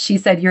 That she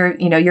said,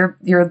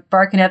 you're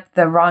barking up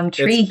the wrong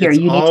tree here.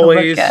 You need to look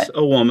at. It's always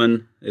a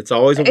woman. It's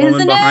always a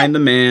woman behind the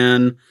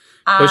man.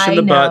 Pushing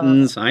the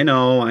buttons. I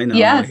know.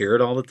 Yes. I hear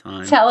it all the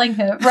time. Telling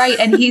him, right.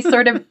 And he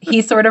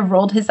sort of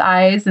rolled his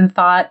eyes and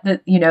thought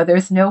that,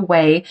 there's no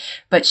way,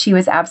 but she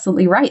was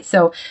absolutely right.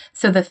 So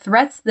the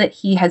threats that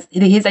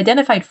he's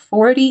identified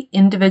 40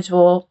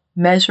 individual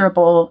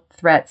measurable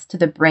threats to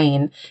the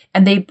brain,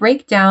 and they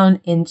break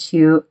down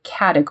into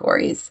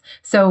categories.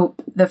 So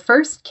the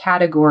first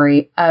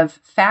category of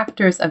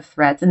factors of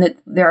threats, and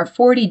there are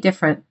 40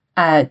 different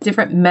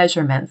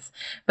measurements.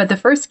 But the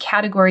first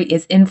category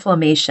is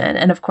inflammation.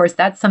 And of course,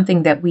 that's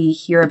something that we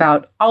hear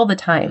about all the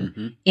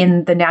time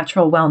in the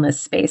natural wellness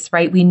space,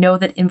 right? We know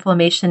that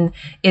inflammation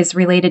is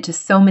related to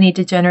so many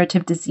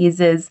degenerative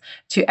diseases,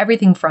 to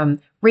everything from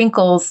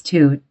wrinkles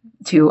to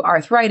to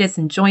arthritis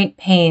and joint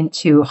pain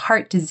to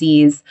heart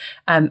disease.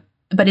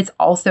 But it's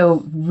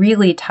also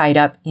really tied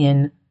up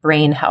in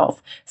brain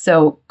health.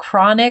 So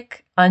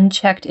chronic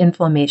unchecked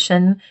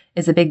inflammation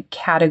is a big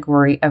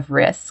category of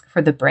risk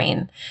for the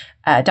brain.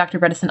 Dr.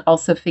 Bredesen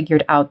also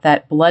figured out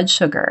that blood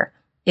sugar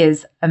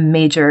is a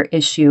major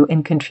issue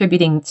in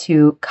contributing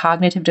to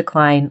cognitive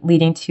decline,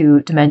 leading to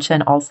dementia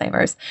and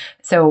Alzheimer's.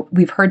 So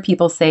we've heard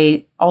people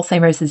say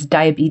Alzheimer's is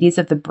diabetes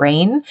of the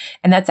brain,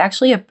 and that's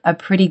actually a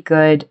pretty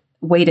good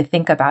way to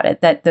think about it,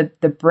 that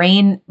the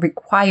brain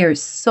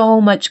requires so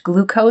much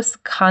glucose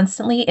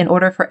constantly in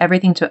order for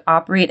everything to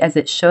operate as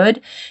it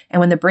should.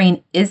 And when the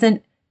brain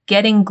isn't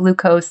getting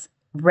glucose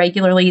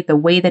regularly the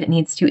way that it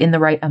needs to in the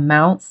right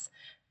amounts,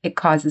 it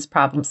causes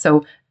problems.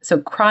 So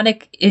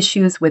chronic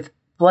issues with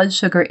blood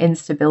sugar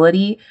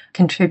instability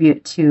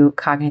contribute to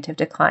cognitive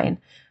decline.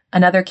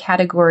 Another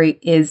category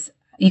is,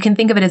 you can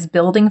think of it as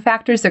building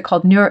factors. They're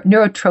called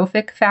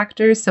neurotrophic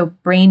factors, so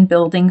brain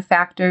building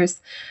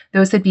factors.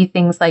 Those would be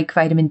things like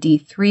vitamin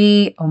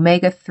D3,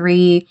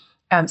 omega-3,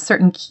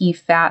 certain key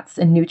fats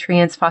and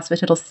nutrients,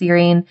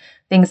 phosphatidylserine,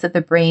 things that the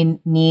brain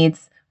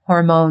needs,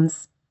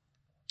 hormones,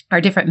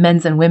 our different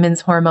men's and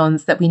women's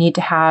hormones that we need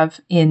to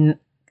have in,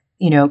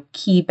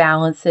 key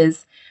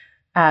balances.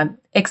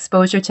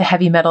 Exposure to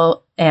heavy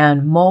metal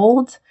and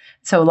mold.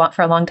 So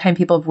for a long time,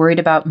 people have worried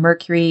about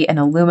mercury and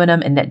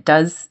aluminum, and it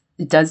does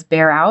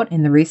bear out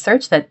in the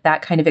research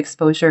that kind of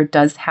exposure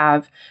does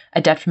have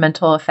a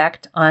detrimental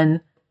effect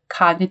on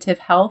cognitive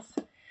health.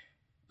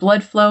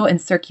 Blood flow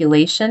and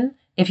circulation.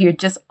 If you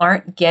just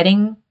aren't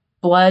getting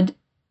blood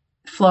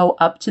flow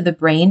up to the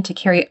brain to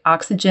carry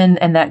oxygen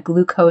and that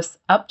glucose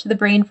up to the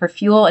brain for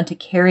fuel and to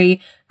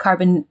carry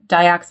carbon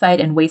dioxide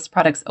and waste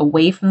products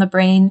away from the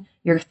brain,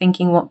 your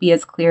thinking won't be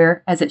as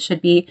clear as it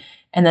should be.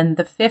 And then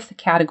the fifth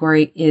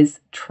category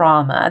is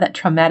trauma, that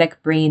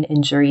traumatic brain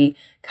injury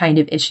kind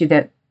of issue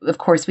that, of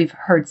course, we've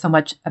heard so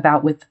much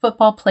about with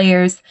football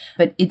players,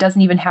 but it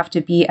doesn't even have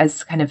to be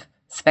as kind of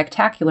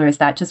spectacular as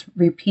that. Just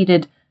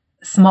repeated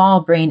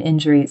small brain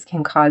injuries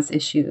can cause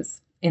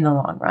issues in the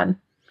long run.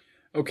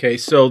 Okay,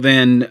 so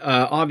then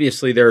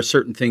obviously there are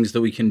certain things that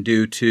we can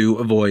do to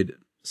avoid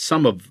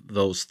some of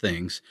those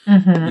things.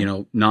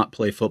 Mm-hmm. Not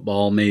play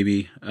football,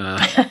 maybe.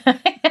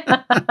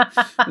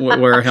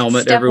 Wear a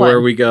helmet Step everywhere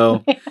one. we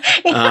go.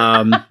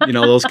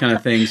 Those kind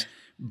of things.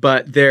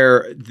 But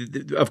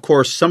of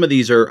course, some of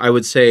these are, I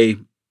would say,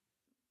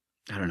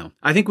 I don't know.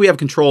 I think we have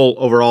control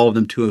over all of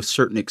them to a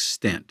certain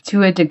extent.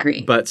 To a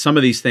degree. But some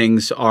of these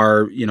things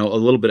are, a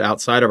little bit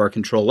outside of our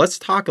control. Let's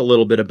talk a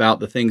little bit about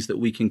the things that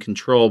we can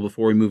control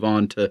before we move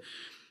on to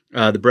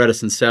the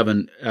Bredesen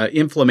 7.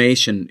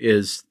 Inflammation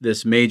is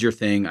this major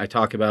thing. I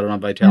talk about it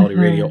on Vitality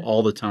Radio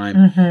all the time.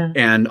 Mm-hmm.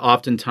 And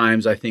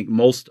oftentimes, I think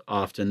most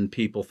often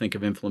people think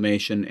of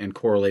inflammation and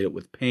correlate it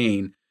with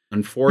pain.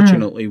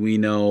 Unfortunately, we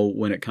know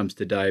when it comes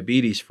to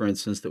diabetes, for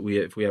instance, that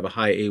if we have a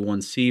high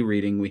A1C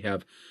reading, we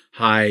have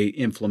high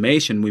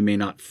inflammation, we may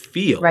not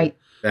feel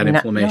that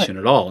inflammation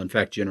at all. In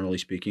fact, generally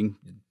speaking,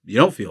 you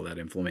don't feel that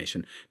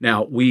inflammation.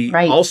 Now, we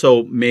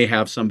also may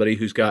have somebody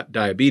who's got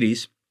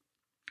diabetes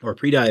or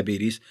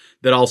prediabetes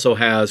that also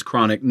has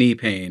chronic knee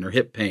pain or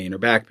hip pain or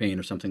back pain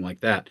or something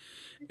like that.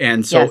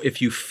 And so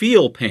if you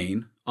feel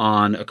pain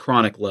on a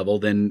chronic level,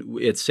 then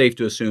it's safe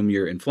to assume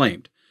you're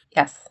inflamed.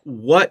 Yes.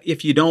 What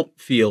if you don't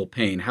feel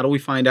pain? How do we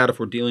find out if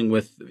we're dealing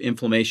with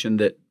inflammation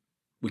that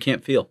we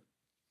can't feel?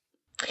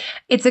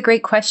 It's a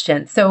great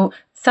question. So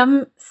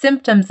some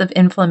symptoms of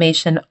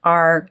inflammation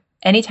are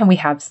anytime we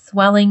have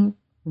swelling,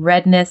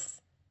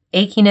 redness,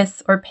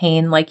 achiness, or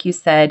pain, like you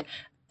said,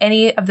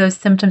 any of those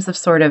symptoms of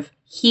sort of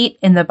heat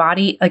in the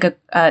body, like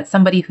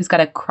somebody who's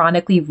got a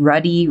chronically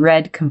ruddy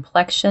red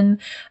complexion,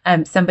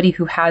 somebody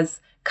who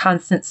has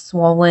constant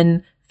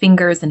swollen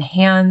fingers and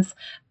hands,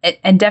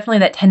 and definitely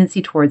that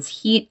tendency towards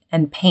heat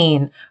and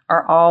pain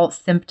are all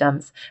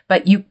symptoms.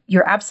 But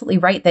you're absolutely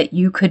right that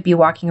you could be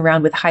walking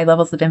around with high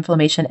levels of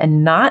inflammation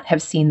and not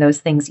have seen those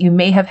things. You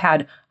may have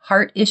had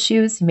heart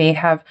issues, you may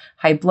have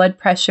high blood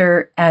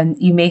pressure,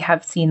 and you may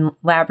have seen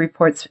lab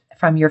reports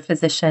from your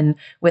physician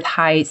with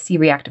high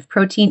C-reactive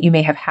protein. You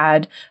may have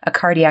had a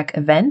cardiac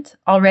event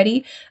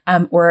already,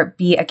 or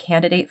be a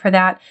candidate for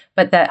that.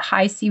 But that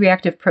high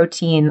C-reactive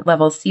protein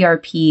level,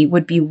 CRP,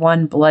 would be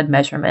one blood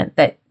measurement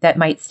that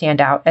might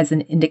stand out as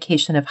an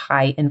indication of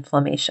high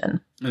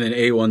inflammation. And then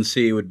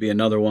A1C would be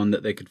another one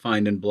that they could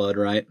find in blood,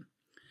 right?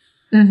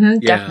 Mm-hmm,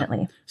 yeah.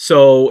 Definitely.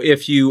 So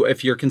if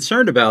you're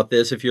concerned about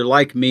this, if you're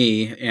like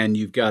me and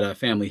you've got a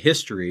family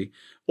history,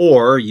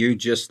 or you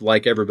just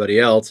like everybody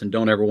else and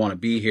don't ever want to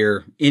be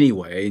here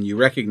anyway, and you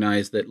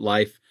recognize that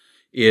life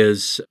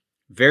is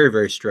very,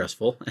 very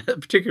stressful,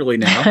 particularly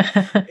now,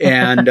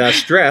 and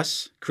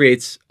stress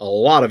creates a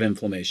lot of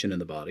inflammation in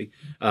the body,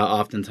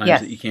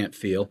 oftentimes that you can't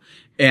feel.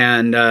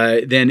 And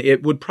then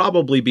it would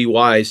probably be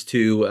wise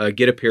to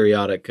get a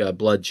periodic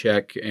blood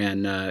check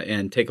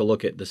and take a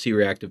look at the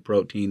C-reactive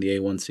protein, the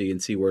A1C,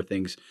 and see where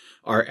things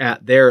are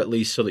at there, at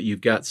least so that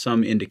you've got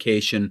some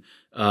indication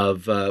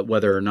of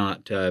whether or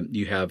not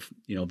you have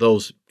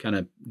those kind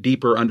of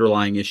deeper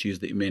underlying issues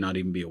that you may not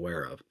even be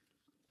aware of.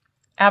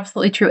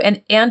 Absolutely true.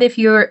 And if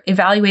you're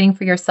evaluating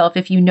for yourself,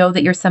 if you know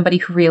that you're somebody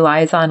who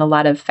relies on a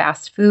lot of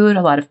fast food,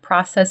 a lot of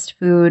processed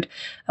food,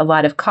 a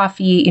lot of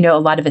coffee, a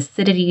lot of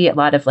acidity, a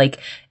lot of like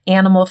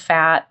animal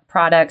fat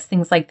products,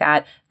 things like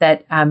that,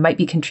 that might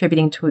be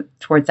contributing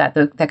towards that.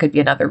 That could be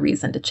another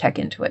reason to check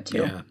into it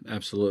too. Yeah,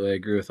 absolutely. I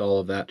agree with all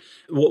of that.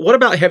 What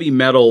about heavy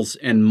metals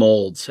and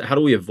molds? How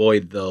do we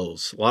avoid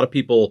those? A lot of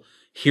people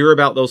hear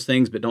about those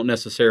things, but don't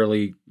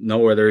necessarily know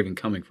where they're even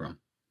coming from.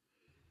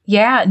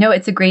 Yeah, no,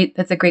 that's a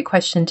great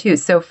question too.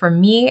 So for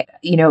me,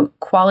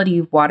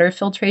 quality water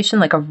filtration,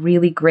 like a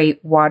really great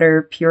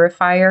water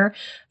purifier,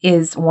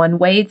 is one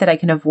way that I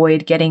can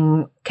avoid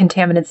getting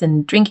contaminants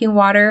in drinking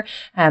water.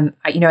 I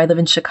live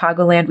in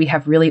Chicagoland. We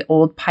have really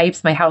old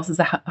pipes. My house is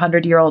a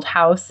 100-year-old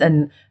house.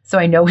 And so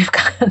I know we've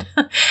got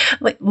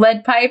like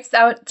lead pipes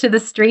out to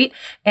the street.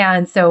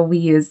 And so we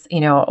use,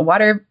 a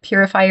water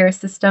purifier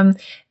system,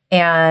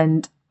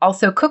 and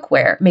also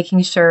cookware,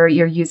 making sure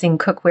you're using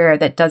cookware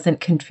that doesn't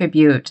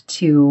contribute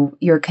to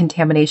your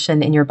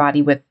contamination in your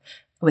body with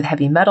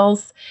heavy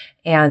metals.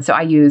 And so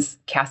I use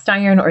cast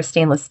iron or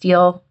stainless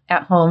steel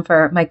at home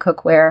for my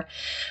cookware.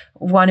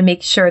 Want to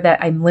make sure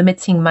that I'm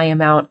limiting my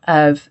amount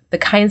of the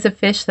kinds of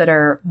fish that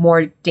are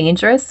more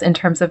dangerous in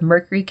terms of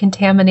mercury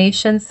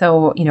contamination.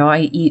 So,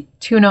 I eat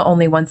tuna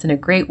only once in a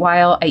great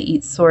while. I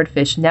eat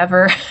swordfish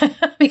never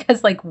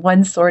because like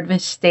one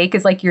swordfish steak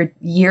is like your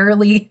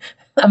yearly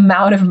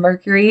amount of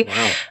mercury.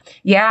 Wow.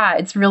 Yeah,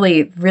 it's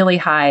really, really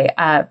high.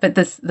 But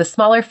the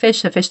smaller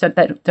fish, the fish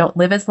that don't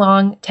live as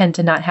long, tend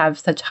to not have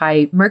such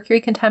high mercury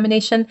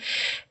contamination.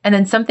 And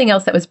then something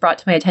else that was brought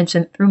to my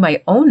attention through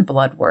my own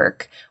blood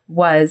work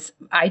was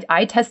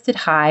I tested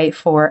high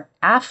for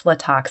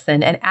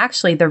aflatoxin. And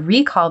actually the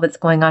recall that's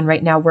going on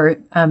right now, where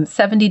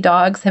 70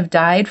 dogs have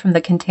died from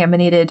the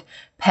contaminated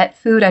pet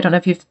food. I don't know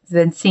if you've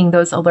been seeing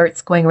those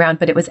alerts going around,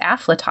 but it was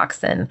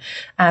aflatoxin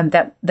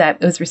that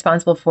was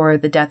responsible for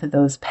the death of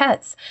those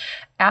pets.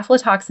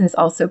 Aflatoxin is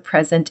also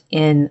present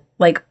in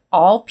like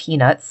all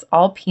peanuts,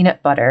 all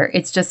peanut butter.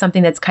 It's just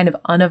something that's kind of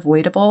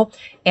unavoidable.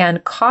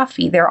 And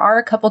coffee, there are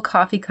a couple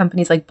coffee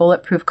companies like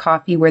Bulletproof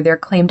Coffee where their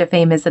claim to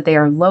fame is that they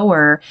are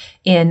lower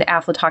in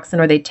aflatoxin,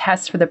 or they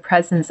test for the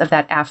presence of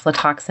that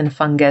aflatoxin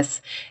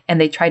fungus, and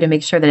they try to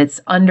make sure that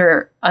it's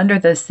under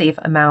the safe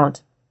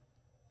amount.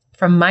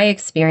 From my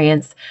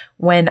experience,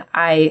 when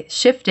I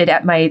shifted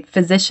at my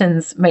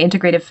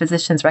integrative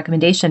physician's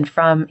recommendation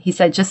he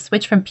said, just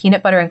switch from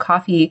peanut butter and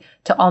coffee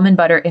to almond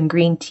butter and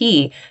green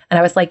tea. And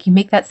I was like, you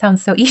make that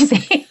sound so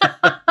easy.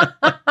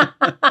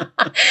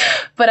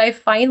 But I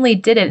finally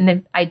did it.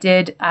 And I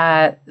did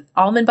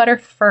almond butter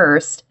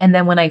first. And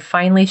then when I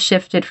finally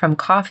shifted from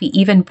coffee,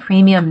 even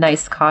premium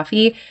nice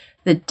coffee,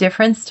 the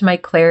difference to my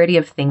clarity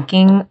of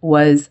thinking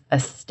was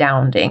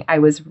astounding. I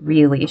was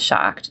really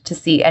shocked to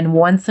see. And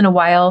once in a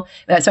while,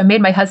 so I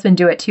made my husband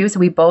do it too. So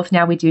we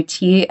do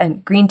tea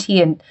and green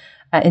tea and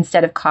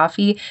instead of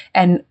coffee.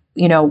 And,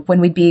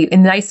 when we'd be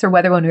in nicer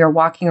weather, when we were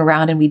walking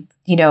around and we'd,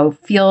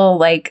 feel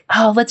like,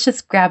 oh, let's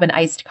just grab an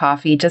iced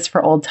coffee just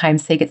for old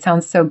time's sake. It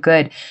sounds so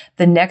good.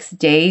 The next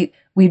day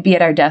we'd be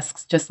at our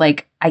desks just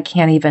like, I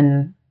can't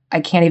even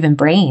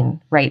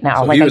brain right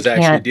now. So like he was I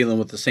actually dealing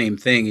with the same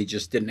thing. He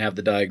just didn't have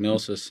the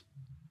diagnosis.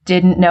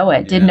 Didn't know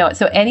it.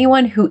 So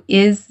anyone who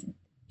is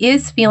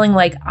feeling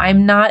like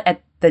I'm not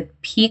at the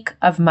peak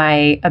of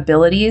my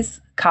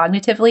abilities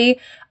cognitively,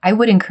 I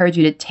would encourage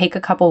you to take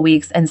a couple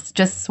weeks and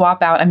just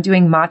swap out. I'm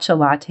doing matcha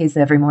lattes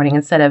every morning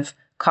instead of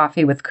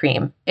coffee with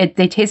cream.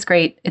 They taste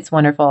great. It's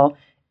wonderful.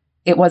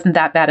 It wasn't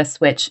that bad a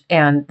switch,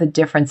 and the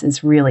difference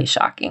is really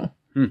shocking.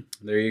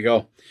 There you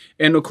go.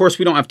 And of course,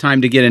 we don't have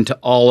time to get into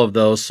all of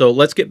those. So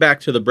let's get back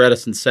to the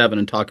Bredesen 7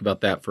 and talk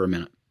about that for a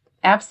minute.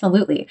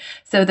 Absolutely.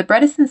 So the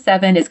Bredesen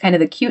 7 is kind of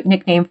the cute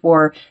nickname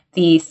for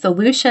the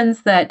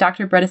solutions that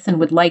Dr. Bredesen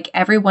would like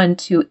everyone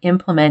to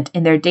implement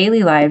in their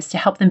daily lives to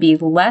help them be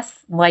less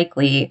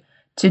likely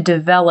to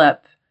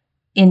develop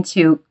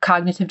into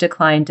cognitive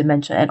decline,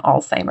 dementia, and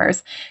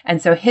Alzheimer's.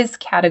 And so his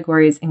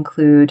categories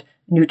include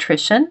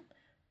nutrition,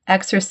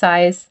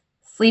 exercise,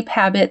 sleep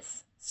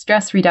habits,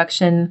 stress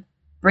reduction,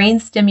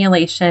 brain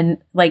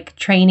stimulation, like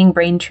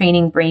brain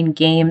training, brain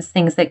games,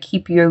 things that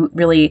keep you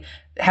really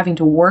having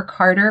to work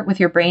harder with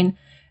your brain,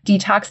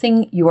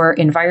 detoxing your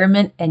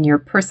environment and your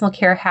personal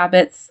care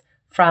habits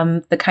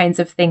from the kinds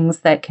of things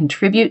that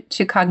contribute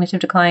to cognitive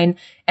decline,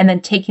 and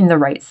then taking the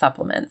right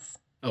supplements.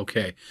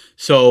 Okay.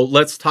 So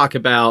let's talk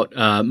about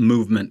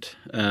movement.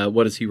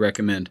 What does he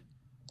recommend?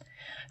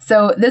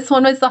 So this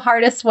one was the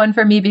hardest one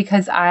for me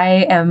because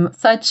I am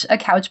such a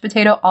couch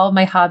potato. All of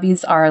my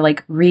hobbies are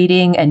like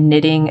reading and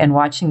knitting and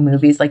watching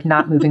movies, like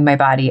not moving my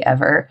body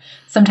ever.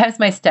 Sometimes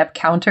my step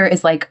counter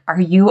is like, are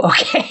you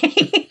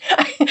okay?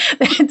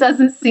 It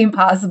doesn't seem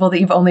possible that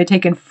you've only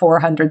taken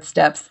 400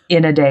 steps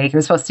in a day.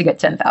 You're supposed to get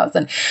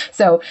 10,000.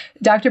 So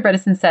Dr.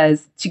 Bredesen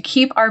says to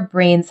keep our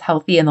brains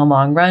healthy in the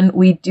long run,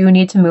 we do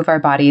need to move our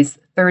bodies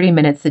 30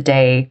 minutes a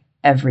day,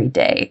 every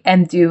day,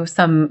 and do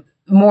some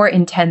more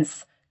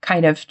intense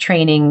kind of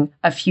training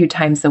a few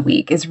times a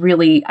week is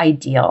really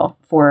ideal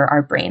for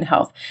our brain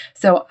health.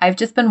 So I've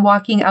just been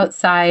walking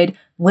outside,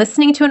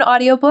 listening to an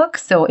audiobook.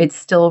 So it's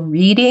still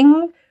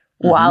reading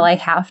while I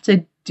have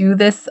to do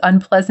this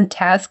unpleasant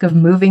task of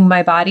moving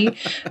my body.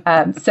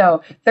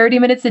 So 30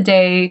 minutes a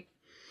day,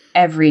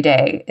 every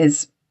day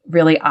is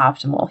really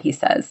optimal, he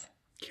says.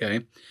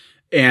 Okay.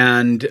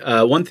 And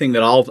one thing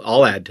that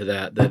I'll add to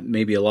that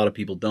maybe a lot of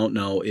people don't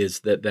know is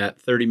that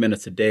 30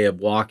 minutes a day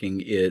of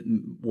walking, it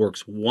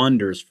works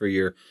wonders for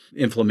your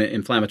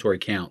inflammatory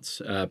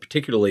counts,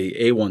 particularly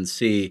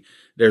A1C.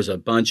 There's a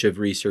bunch of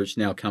research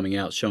now coming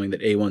out showing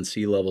that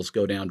A1C levels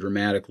go down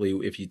dramatically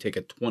if you take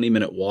a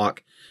 20-minute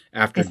walk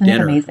after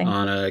dinner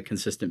on a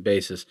consistent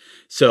basis.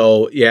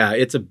 So yeah,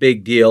 it's a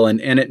big deal. And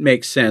it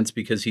makes sense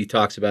because he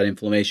talks about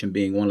inflammation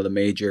being one of the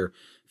major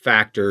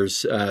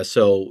factors.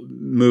 So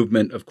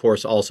movement, of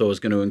course, also is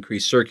going to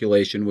increase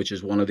circulation, which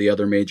is one of the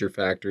other major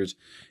factors.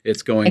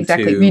 It's going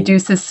to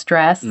reduces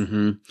stress.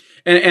 And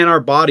our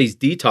bodies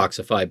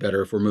detoxify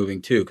better if we're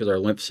moving too, because our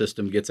lymph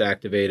system gets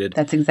activated.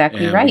 That's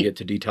exactly and right. We get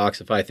to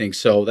detoxify things.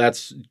 So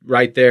that's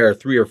right there.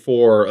 3 or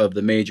 4 of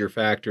the major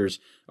factors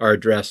are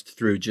addressed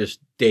through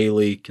just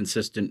daily,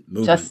 consistent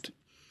movement. Just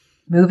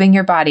moving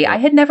your body. I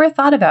had never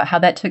thought about how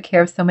that took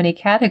care of so many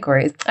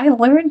categories. I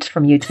learned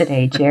from you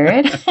today,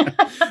 Jared.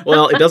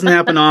 Well, it doesn't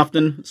happen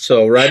often,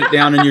 so write it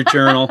down in your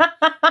journal.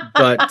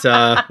 But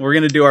we're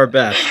going to do our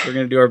best. We're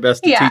going to do our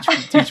best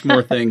to teach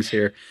more things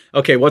here.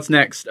 Okay, what's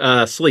next?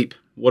 Sleep.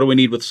 What do we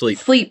need with sleep?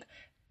 Sleep.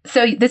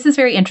 So this is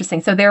very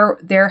interesting. So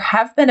there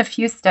have been a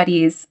few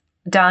studies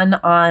done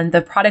on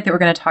the product that we're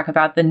going to talk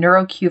about, the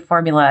NeuroQ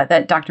formula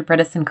that Dr.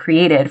 Bredesen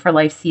created for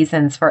Life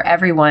Seasons for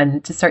everyone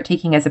to start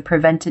taking as a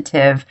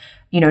preventative,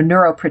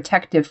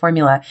 neuroprotective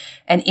formula.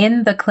 And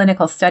in the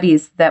clinical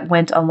studies that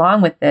went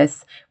along with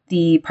this,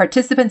 the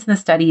participants in the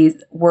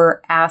studies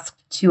were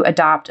asked to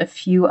adopt a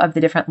few of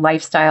the different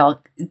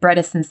lifestyle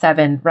Bredesen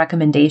 7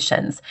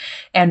 recommendations.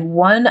 And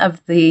one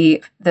of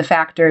the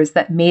factors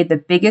that made the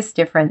biggest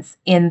difference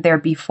in their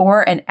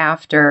before and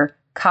after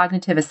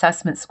cognitive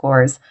assessment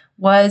scores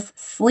was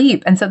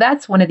sleep. And so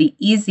that's one of the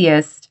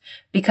easiest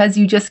because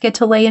you just get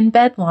to lay in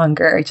bed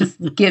longer. Just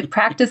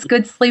practice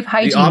good sleep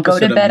hygiene, go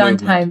to bed on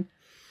time.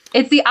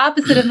 It's the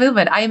opposite of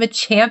movement. I am a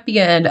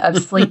champion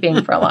of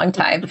sleeping for a long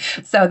time.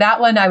 So that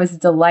one I was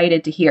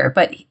delighted to hear.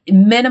 But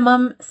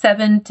minimum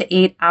 7 to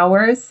 8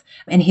 hours.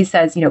 And he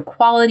says,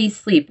 quality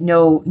sleep,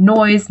 no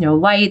noise, no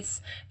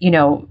lights,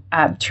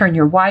 turn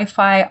your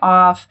Wi-Fi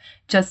off.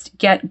 Just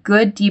get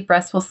good, deep,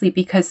 restful sleep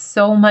because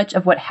so much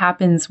of what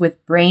happens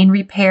with brain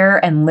repair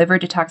and liver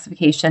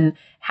detoxification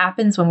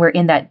happens when we're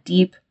in that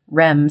deep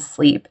REM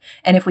sleep.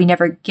 And if we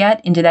never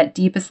get into that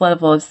deepest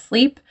level of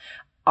sleep,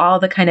 all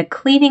the kind of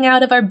cleaning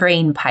out of our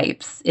brain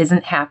pipes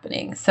isn't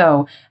happening.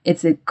 So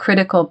it's a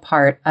critical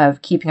part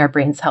of keeping our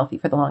brains healthy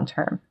for the long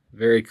term.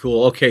 Very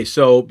cool. Okay,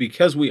 so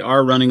because we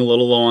are running a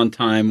little low on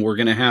time, we're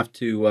going to have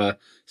to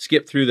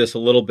skip through this a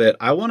little bit.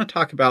 I want to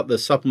talk about the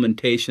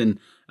supplementation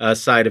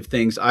side of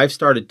things. I've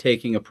started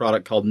taking a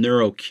product called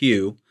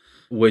NeuroQ,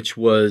 which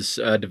was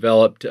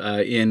developed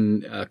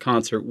in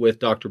concert with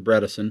Dr.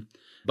 Bredesen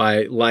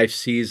by Life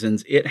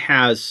Seasons. It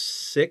has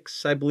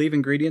 6, I believe,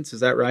 ingredients.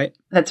 Is that right?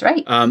 That's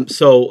right.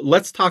 So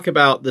let's talk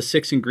about the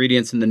 6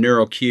 ingredients in the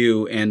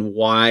NeuroQ and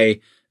why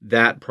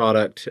that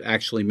product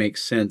actually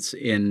makes sense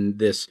in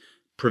this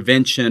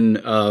prevention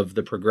of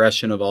the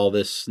progression of all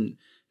this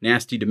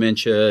nasty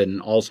dementia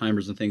and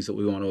Alzheimer's and things that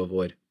we want to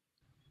avoid.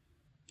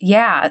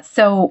 Yeah.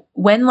 So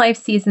when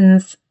Life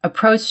Seasons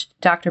approached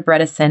Dr.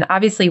 Bredesen,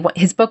 obviously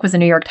his book was a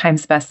New York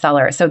Times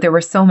bestseller. So there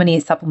were so many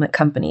supplement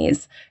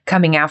companies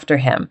coming after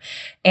him.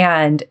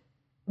 And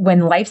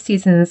when Life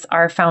Seasons,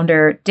 our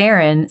founder,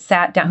 Darren,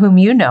 sat down, whom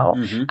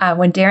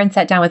when Darren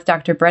sat down with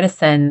Dr.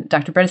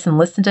 Bredesen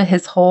listened to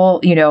his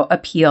whole,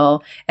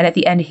 appeal. And at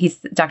the end,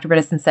 Dr.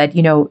 Bredesen said,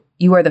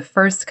 you are the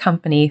first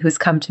company who's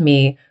come to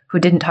me who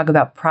didn't talk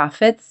about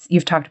profits.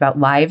 You've talked about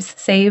lives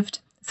saved.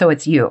 So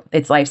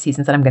it's Life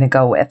Seasons that I'm going to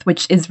go with,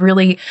 which is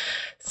really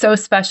so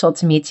special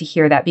to me to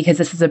hear that because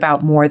this is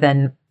about more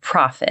than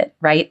profit,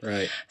 right?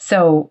 Right.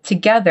 So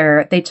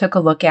together they took a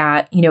look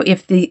at,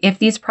 if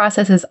these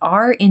processes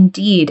are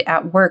indeed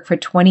at work for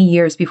 20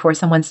 years before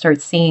someone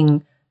starts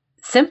seeing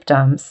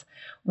symptoms,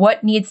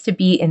 what needs to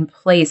be in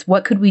place?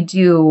 What could we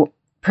do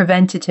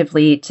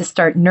preventatively to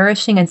start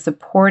nourishing and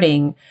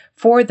supporting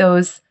for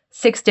those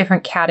 6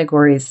 different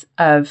categories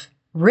of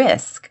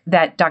risk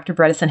that Dr.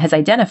 Bredesen has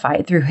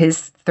identified through his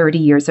 30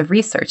 years of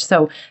research.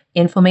 So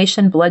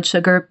inflammation, blood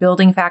sugar,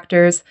 building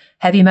factors,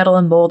 heavy metal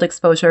and mold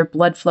exposure,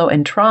 blood flow,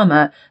 and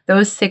trauma,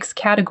 those 6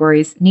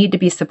 categories need to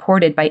be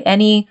supported by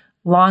any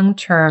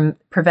long-term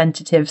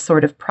preventative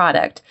sort of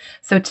product.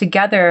 So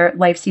together,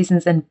 Life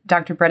Seasons and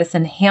Dr.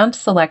 Bredesen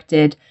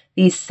hand-selected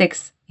these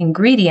 6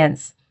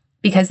 ingredients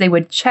because they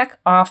would check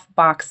off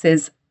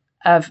boxes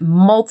of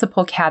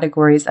multiple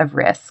categories of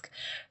risk.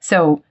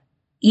 So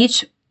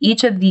each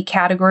of the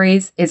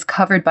categories is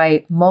covered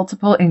by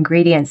multiple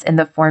ingredients in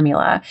the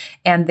formula,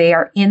 and they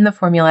are in the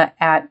formula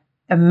at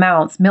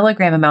amounts,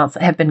 milligram amounts,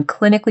 have been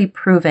clinically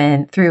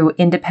proven through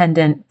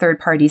independent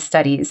third-party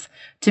studies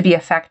to be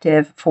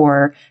effective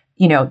for,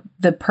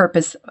 the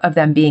purpose of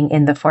them being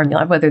in the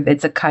formula, whether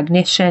it's a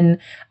cognition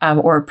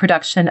or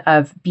production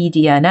of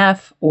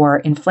BDNF or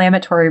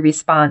inflammatory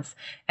response.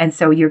 And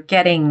so you're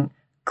getting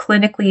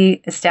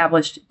clinically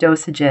established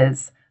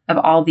dosages of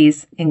all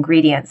these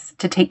ingredients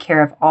to take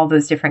care of all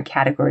those different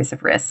categories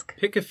of risk.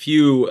 Pick a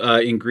few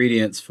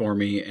ingredients for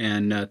me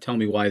and tell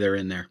me why they're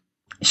in there.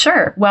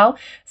 Sure. Well,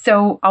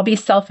 so I'll be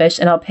selfish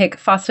and I'll pick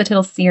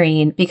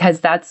phosphatidylserine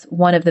because that's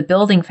one of the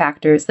building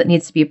factors that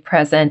needs to be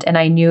present. And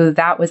I knew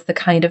that was the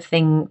kind of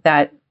thing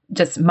that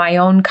just my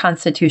own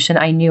constitution,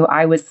 I knew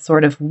I was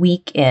sort of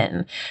weak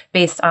in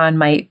based on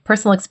my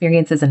personal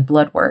experiences and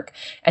blood work.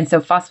 And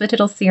so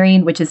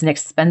phosphatidylserine, which is an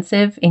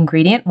expensive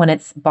ingredient when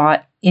it's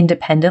bought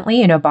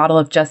independently, a bottle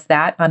of just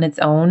that on its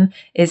own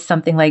is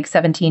something like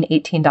 $17,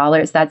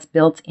 $18. That's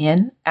built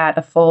in at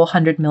a full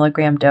 100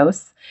 milligram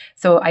dose.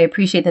 So I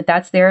appreciate that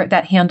that's there.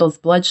 That handles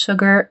blood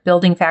sugar,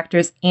 building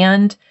factors,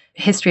 and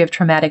history of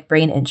traumatic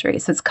brain injury.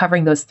 So it's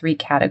covering those three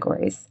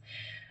categories.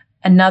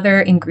 Another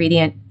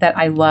ingredient that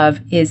I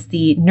love is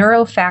the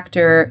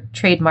Neurofactor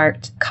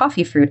trademarked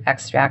coffee fruit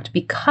extract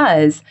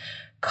because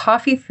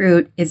coffee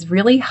fruit is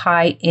really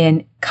high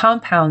in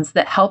compounds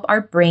that help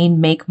our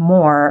brain make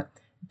more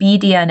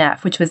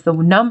BDNF, which was the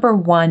number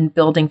one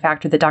building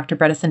factor that Dr.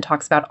 Bredesen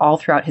talks about all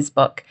throughout his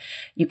book.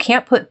 You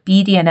can't put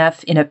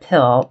BDNF in a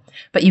pill,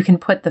 but you can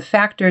put the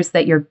factors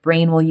that your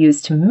brain will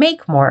use to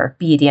make more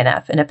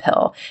BDNF in a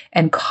pill.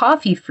 And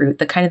coffee fruit,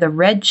 the kind of the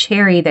red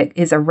cherry that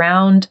is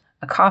around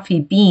a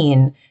coffee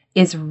bean,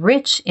 is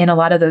rich in a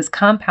lot of those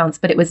compounds,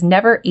 but it was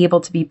never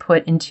able to be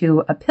put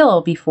into a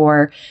pill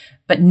before.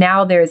 But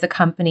now there is a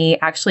company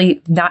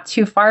actually not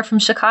too far from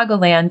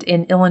Chicagoland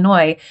in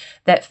Illinois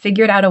that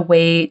figured out a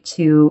way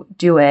to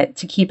do it,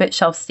 to keep it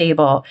shelf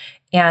stable.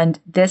 And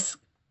this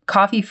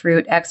coffee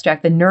fruit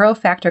extract, the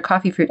Neurofactor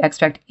coffee fruit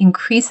extract,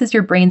 increases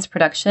your brain's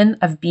production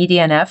of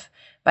BDNF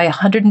by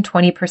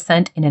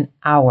 120% in an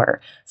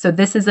hour. So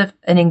this is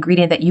an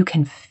ingredient that you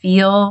can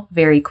feel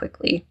very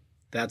quickly.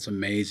 That's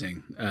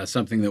amazing.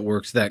 Something that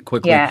works that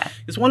quickly. Yeah.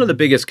 It's one of the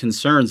biggest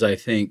concerns, I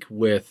think,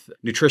 with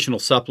nutritional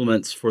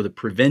supplements for the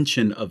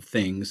prevention of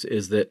things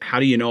is that how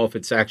do you know if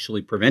it's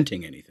actually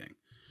preventing anything?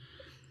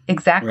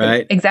 Exactly.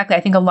 Right? Exactly. I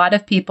think a lot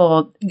of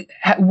people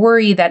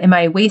worry that, am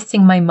I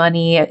wasting my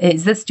money?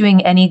 Is this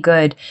doing any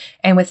good?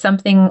 And with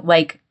something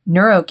like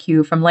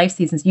NeuroQ from Life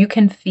Seasons, you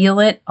can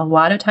feel it a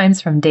lot of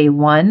times from day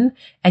one,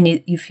 and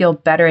you feel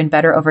better and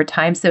better over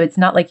time. So it's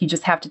not like you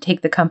just have to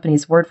take the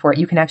company's word for it.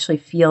 You can actually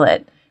feel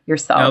it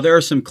yourself. Now, there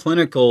are some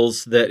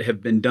clinicals that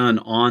have been done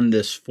on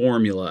this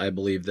formula, I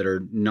believe, that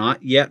are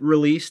not yet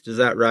released. Is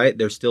that right?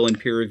 They're still in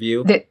peer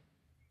review?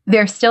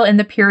 They're still in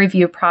the peer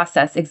review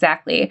process,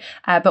 exactly.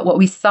 But what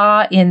we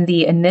saw in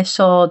the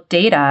initial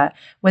data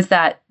was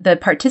that the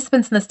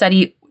participants in the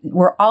study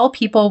were all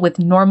people with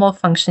normal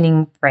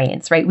functioning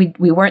brains, right?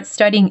 We weren't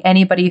studying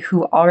anybody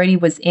who already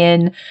was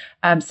in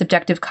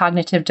subjective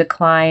cognitive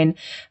decline.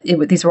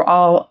 These were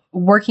all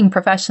working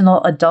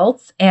professional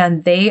adults,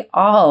 and they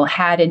all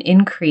had an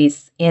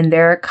increase in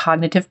their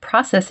cognitive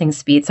processing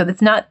speed. So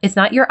it's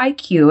not your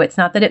IQ. It's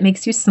not that it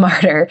makes you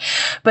smarter,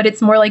 but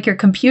it's more like your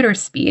computer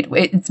speed.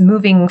 It's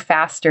moving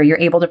faster. You're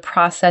able to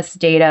process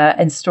data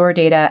and store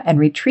data and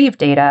retrieve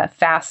data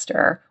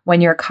faster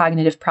when your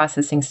cognitive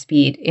processing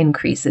speed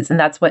increases. And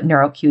that's what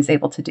NeuroQ is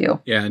able to do.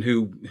 Yeah, and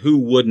who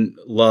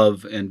wouldn't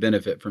love and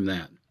benefit from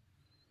that?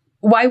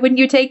 Why wouldn't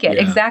you take it?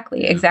 Yeah.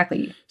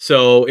 Exactly.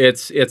 So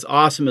it's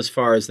awesome as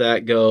far as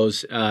that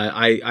goes.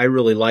 I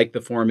really like the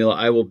formula.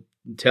 I will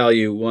tell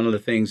you one of the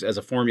things as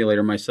a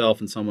formulator myself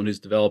and someone who's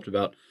developed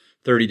about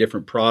 30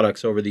 different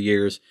products over the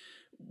years,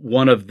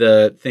 one of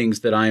the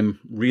things that I'm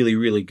really,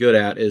 really good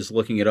at is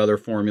looking at other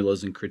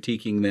formulas and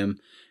critiquing them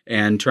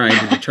and trying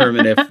to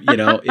determine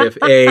if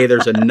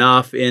there's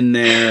enough in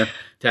there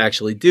to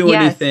actually do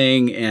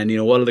anything, and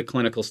what do the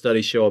clinical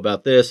studies show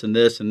about this and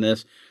this and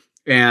this.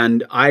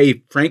 And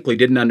I frankly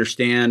didn't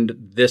understand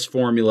this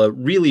formula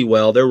really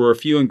well. There were a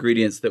few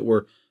ingredients that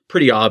were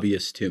pretty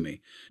obvious to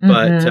me,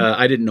 but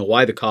I didn't know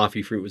why the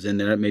coffee fruit was in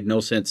there. It made no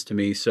sense to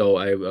me. So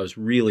I was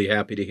really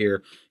happy to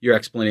hear your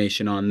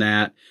explanation on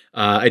that.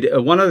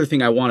 One other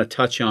thing I want to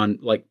touch on,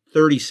 like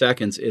 30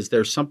 seconds, is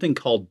there's something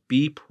called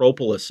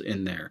B-propolis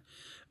in there,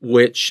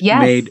 which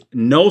made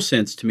no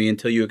sense to me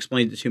until you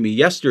explained it to me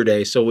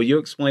yesterday. So will you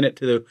explain it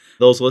to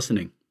those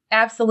listening?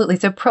 Absolutely.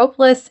 So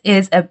propolis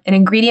is an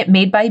ingredient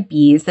made by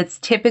bees that's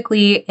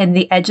typically in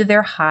the edge of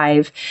their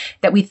hive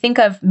that we think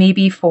of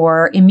maybe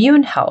for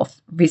immune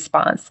health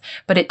response.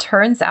 But it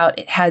turns out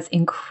it has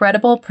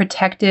incredible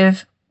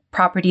protective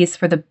properties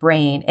for the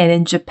brain. And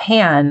in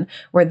Japan,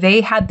 where they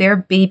had their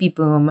baby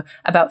boom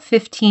about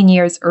 15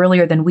 years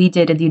earlier than we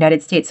did in the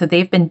United States, so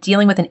they've been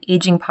dealing with an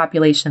aging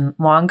population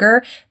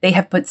longer, they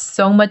have put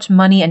so much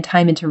money and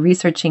time into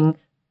researching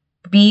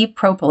bee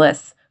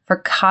propolis for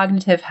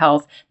cognitive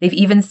health. They've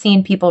even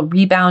seen people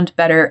rebound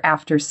better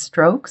after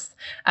strokes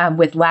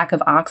with lack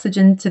of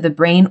oxygen to the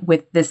brain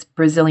with this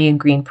Brazilian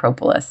green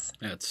propolis.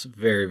 That's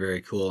very, very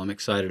cool. I'm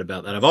excited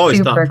about that. I've always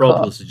Super thought cool.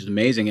 propolis is just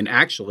amazing. And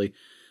actually,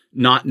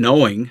 not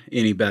knowing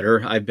any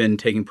better, I've been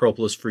taking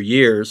propolis for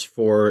years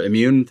for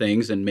immune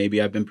things, and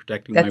maybe I've been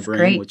protecting my That's brain,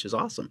 great. which is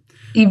awesome.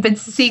 You've been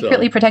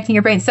secretly protecting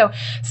your brain. So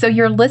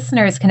your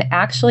listeners can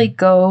actually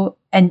go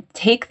and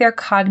take their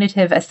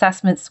cognitive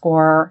assessment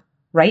score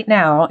right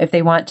now, if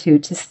they want to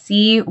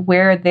see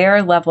where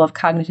their level of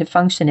cognitive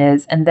function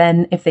is. And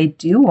then if they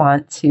do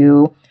want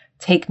to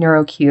take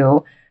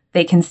NeuroQ,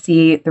 they can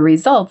see the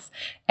results.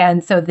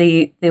 And so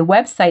the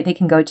website they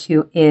can go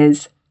to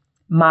is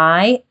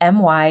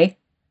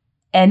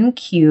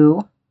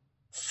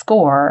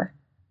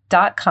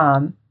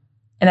mynqscore.com.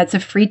 And that's a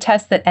free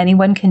test that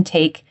anyone can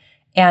take.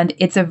 And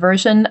it's a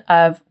version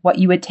of what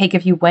you would take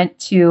if you went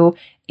to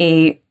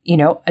a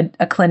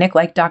clinic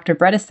like Dr.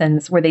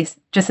 Bredesen's, where they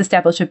just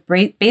establish a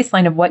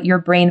baseline of what your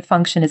brain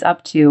function is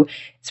up to.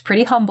 It's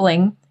pretty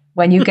humbling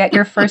when you get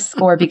your first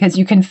score, because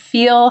you can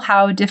feel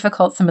how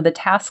difficult some of the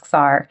tasks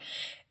are.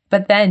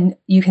 But then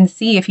you can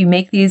see if you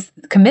make these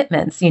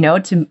commitments,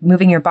 to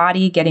moving your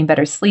body, getting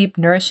better sleep,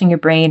 nourishing your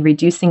brain,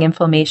 reducing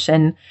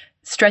inflammation,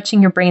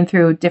 stretching your brain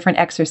through different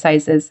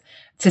exercises,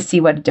 to see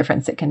what a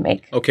difference it can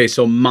make. Okay,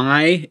 so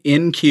my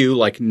NQ,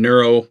 like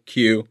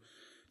NeuroQ,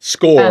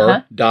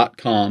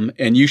 score.com,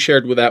 and you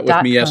shared that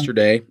with me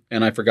yesterday,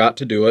 and I forgot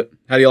to do it.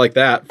 How do you like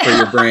that for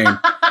your brain?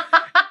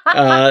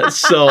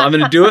 So I'm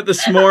going to do it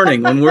this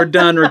morning. When we're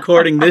done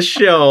recording this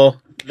show,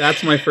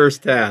 that's my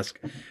first task.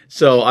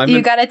 So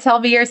you got to tell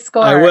me your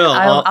score. I will.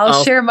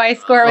 I'll share my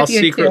score with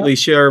you too. I'll secretly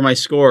share my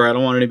score. I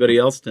don't want anybody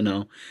else to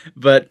know.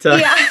 But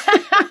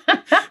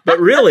but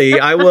really,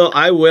 I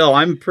will.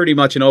 I'm pretty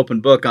much an open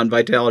book on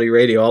Vitality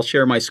Radio. I'll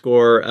share my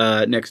score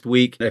next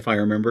week if I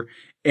remember.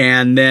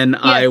 And then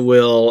I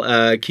will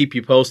keep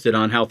you posted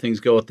on how things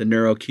go with the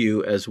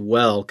NeuroQ as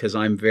well, because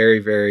I'm very,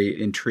 very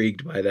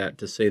intrigued by that,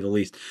 to say the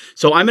least.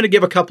 So I'm going to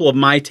give a couple of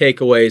my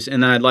takeaways,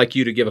 and then I'd like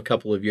you to give a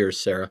couple of yours,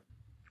 Sarah.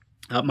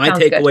 My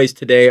takeaways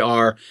today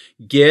are: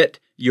 get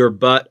your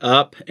butt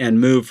up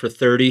and move for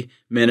 30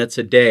 minutes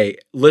a day.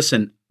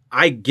 Listen,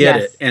 I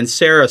get it, and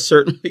Sarah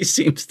certainly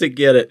seems to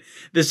get it.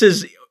 This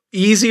is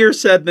easier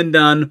said than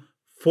done,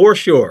 for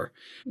sure.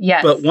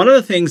 Yes. But one of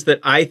the things that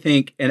I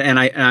think, and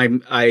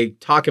I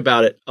talk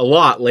about it a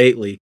lot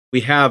lately, we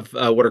have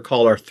what are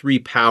called our 3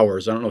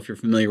 powers. I don't know if you're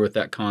familiar with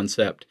that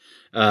concept,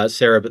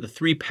 Sarah, but the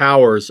 3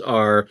 powers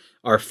are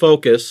our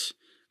focus,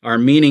 our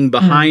meaning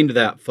behind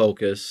that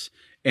focus,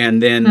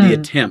 and then the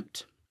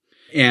attempt.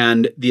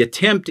 And the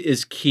attempt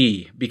is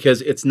key,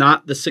 because it's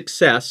not the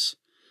success.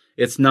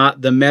 It's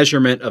not the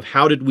measurement of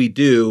how did we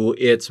do.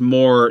 It's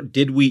more,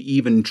 did we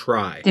even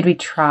try? Did we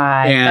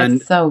try? And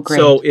that's so great.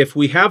 So if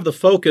we have the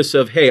focus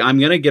of, hey, I'm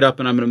going to get up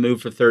and I'm going to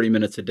move for 30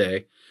 minutes a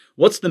day,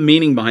 what's the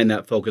meaning behind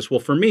that focus? Well,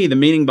 for me, the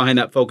meaning behind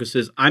that focus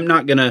is I'm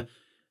not going to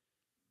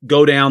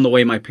go down the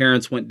way my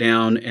parents went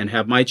down and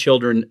have my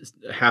children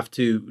have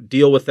to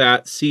deal with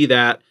that, see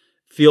that,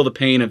 feel the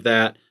pain of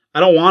that.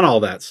 I don't want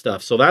all that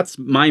stuff. So that's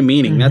my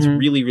meaning. That's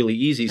really, really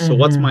easy. So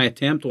what's my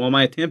attempt? Well,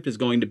 my attempt is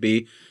going to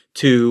be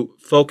to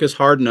focus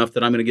hard enough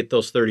that I'm going to get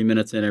those 30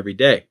 minutes in every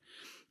day.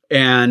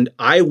 And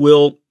I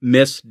will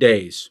miss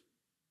days.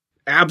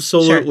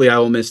 Absolutely, I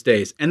will miss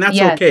days. And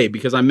that's okay,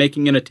 because I'm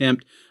making an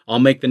attempt. I'll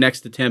make the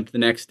next attempt the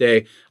next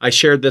day. I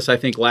shared this, I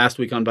think, last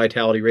week on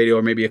Vitality Radio,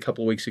 or maybe a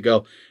couple of weeks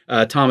ago.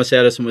 Thomas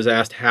Edison was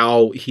asked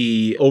how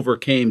he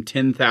overcame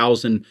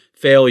 10,000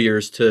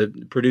 failures to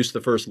produce the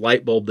first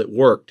light bulb that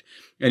worked.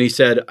 And he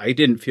said, I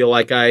didn't feel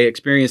like I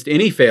experienced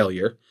any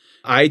failure.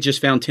 I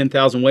just found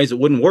 10,000 ways it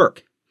wouldn't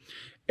work.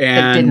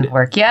 And it didn't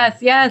work. Yes.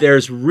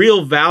 There's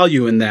real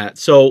value in that.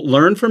 So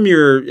learn from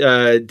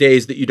your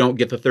days that you don't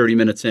get the 30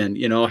 minutes in.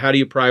 How do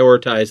you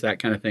prioritize that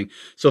kind of thing?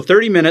 So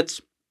 30 minutes.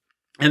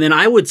 And then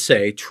I would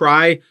say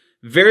try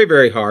very,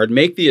 very hard,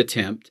 make the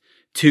attempt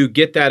to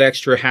get that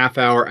extra half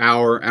hour,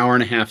 hour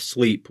and a half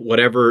sleep,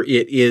 whatever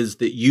it is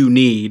that you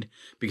need,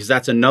 because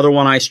that's another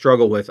one I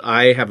struggle with.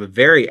 I have a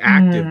very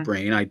active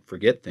brain. I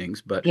forget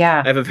things, but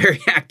I have a very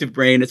active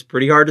brain. It's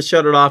pretty hard to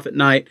shut it off at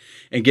night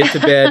and get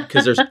to bed,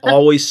 because there's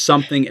always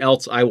something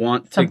else I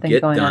want to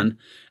get done.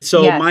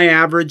 So my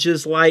average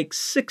is like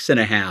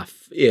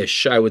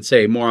 6.5-ish, I would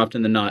say, more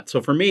often than not.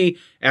 So for me,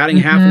 adding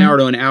half an hour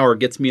to an hour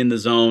gets me in the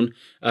zone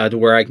to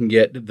where I can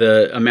get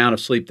the amount of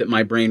sleep that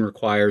my brain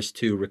requires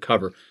to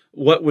recover.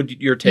 What would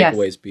your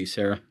takeaways be,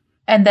 Sarah?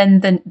 And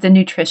then the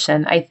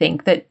nutrition, I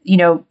think that,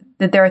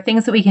 that there are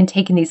things that we can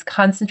take in these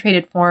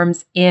concentrated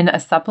forms in a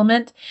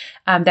supplement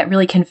that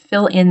really can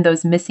fill in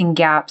those missing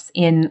gaps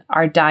in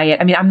our diet.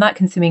 I mean, I'm not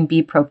consuming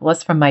bee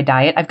propolis from my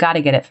diet. I've got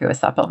to get it through a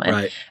supplement.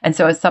 Right. And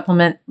so a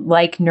supplement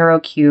like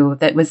NeuroQ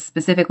that was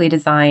specifically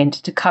designed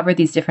to cover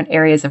these different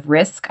areas of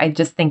risk, I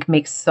just think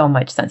makes so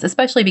much sense,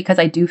 especially because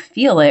I do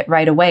feel it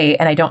right away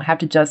and I don't have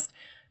to just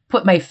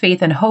put my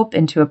faith and hope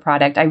into a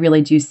product. I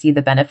really do see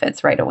the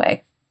benefits right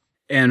away.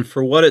 And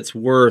for what it's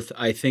worth,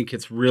 I think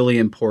it's really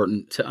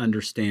important to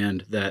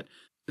understand that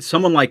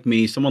someone like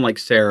me, someone like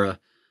Sarah,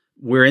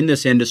 we're in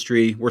this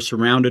industry. We're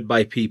surrounded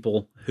by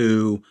people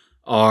who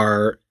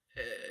are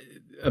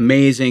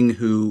amazing,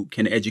 who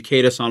can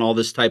educate us on all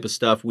this type of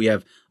stuff. We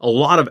have a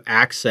lot of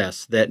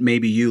access that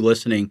maybe you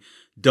listening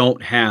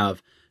don't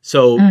have.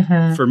 So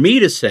for me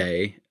to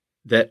say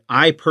that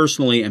I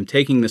personally am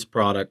taking this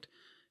product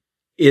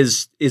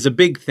is a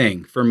big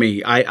thing for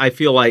me. I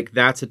feel like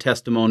that's a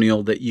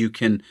testimonial that you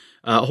can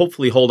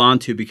hopefully hold on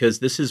to, because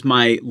this is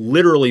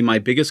literally my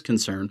biggest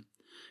concern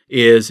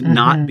is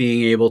not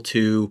being able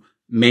to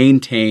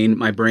maintain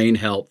my brain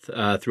health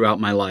throughout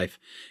my life.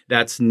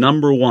 That's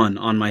number one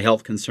on my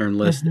health concern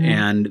list.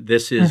 And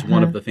this is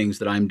one of the things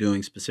that I'm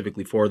doing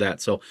specifically for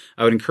that. So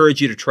I would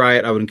encourage you to try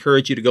it. I would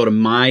encourage you to go to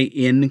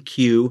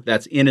MyNQ,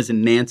 that's in as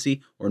in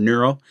Nancy or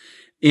neuro,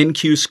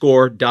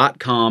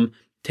 nqscore.com.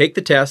 Take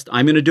the test.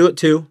 I'm going to do it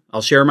too.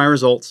 I'll share my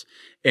results.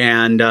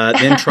 And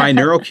then try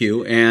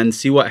NeuroQ and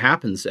see what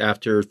happens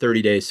after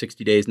 30 days,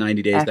 60 days,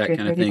 90 days, that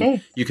kind of thing.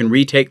 Days. You can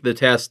retake the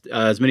test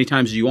as many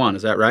times as you want.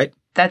 Is that right?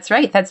 That's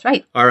right. That's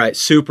right. All right.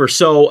 Super.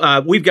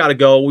 So we've got to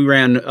go. We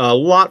ran a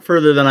lot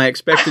further than I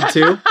expected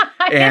to.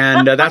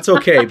 And that's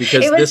okay,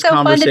 because this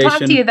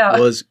conversation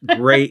was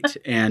great.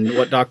 And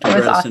what Dr.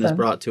 Bredesen has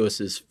brought to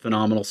us is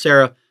phenomenal.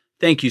 Sarah,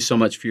 thank you so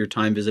much for your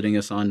time visiting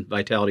us on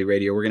Vitality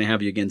Radio. We're going to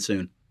have you again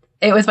soon.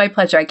 It was my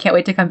pleasure. I can't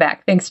wait to come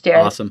back. Thanks,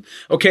 Jared. Awesome.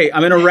 Okay,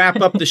 I'm going to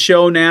wrap up the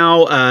show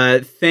now.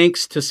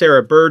 Thanks to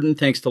Sarah Burden,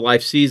 thanks to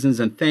Life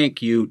Seasons, and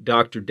thank you,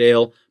 Dr.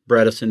 Dale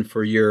Bredesen,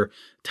 for your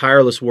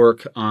tireless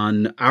work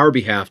on our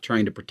behalf,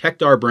 trying to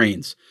protect our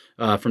brains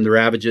from the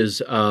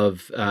ravages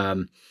of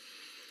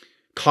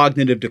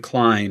cognitive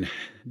decline,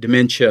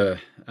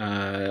 dementia,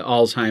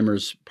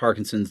 Alzheimer's,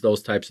 Parkinson's,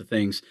 those types of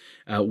things.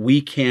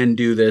 We can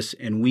do this,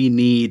 and we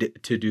need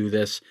to do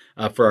this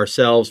for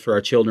ourselves, for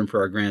our children, for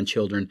our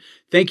grandchildren.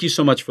 Thank you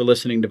so much for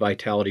listening to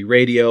Vitality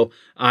Radio.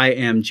 I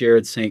am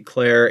Jared St.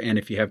 Clair, and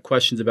if you have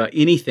questions about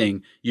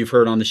anything you've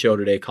heard on the show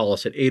today, call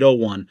us at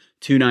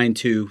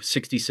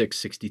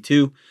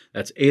 801-292-6662.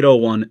 That's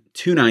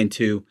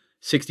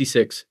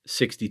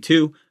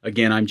 801-292-6662.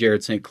 Again, I'm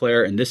Jared St.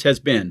 Clair, and this has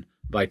been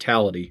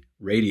Vitality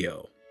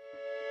Radio.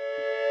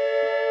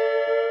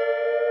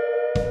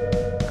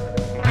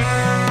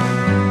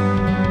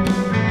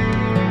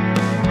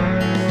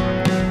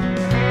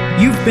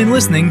 You've been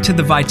listening to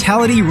the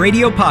Vitality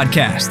Radio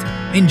Podcast.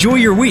 Enjoy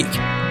your week.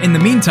 In the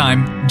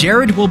meantime,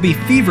 Jared will be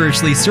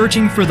feverishly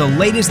searching for the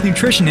latest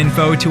nutrition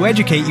info to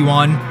educate you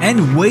on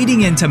and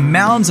wading into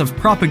mounds of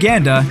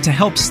propaganda to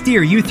help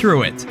steer you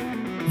through it.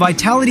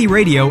 Vitality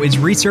Radio is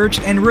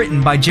researched and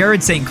written by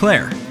Jared St.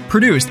 Clair,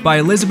 produced by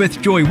Elizabeth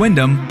Joy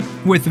Wyndham,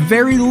 with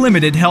very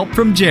limited help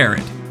from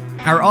Jared.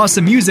 Our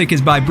awesome music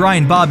is by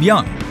Brian Bob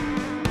Young.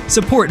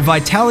 Support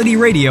Vitality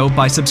Radio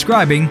by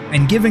subscribing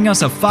and giving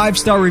us a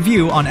 5-star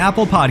review on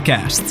Apple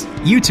Podcasts,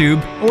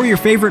 YouTube, or your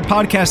favorite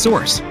podcast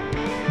source.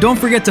 Don't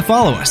forget to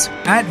follow us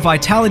at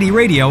Vitality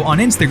Radio on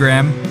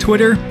Instagram,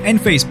 Twitter, and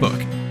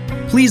Facebook.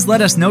 Please let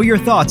us know your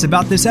thoughts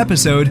about this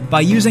episode by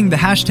using the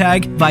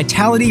hashtag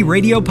Vitality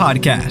Radio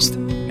Podcast.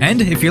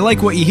 And if you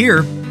like what you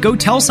hear, go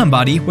tell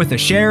somebody with a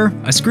share,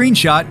 a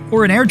screenshot,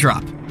 or an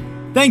airdrop.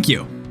 Thank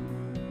you.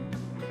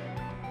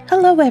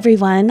 Hello,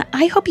 everyone.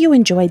 I hope you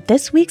enjoyed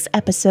this week's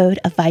episode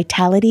of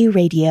Vitality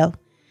Radio.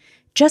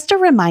 Just a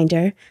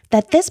reminder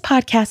that this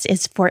podcast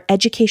is for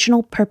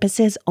educational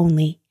purposes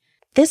only.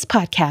 This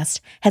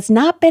podcast has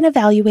not been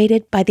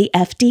evaluated by the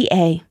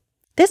FDA.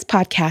 This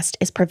podcast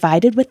is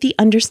provided with the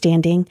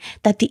understanding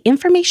that the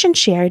information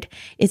shared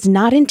is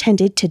not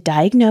intended to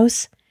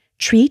diagnose,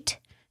 treat,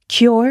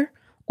 cure,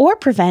 or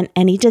prevent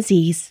any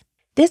disease.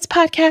 This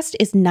podcast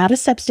is not a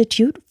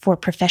substitute for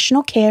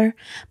professional care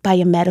by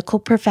a medical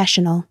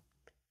professional.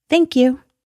 Thank you.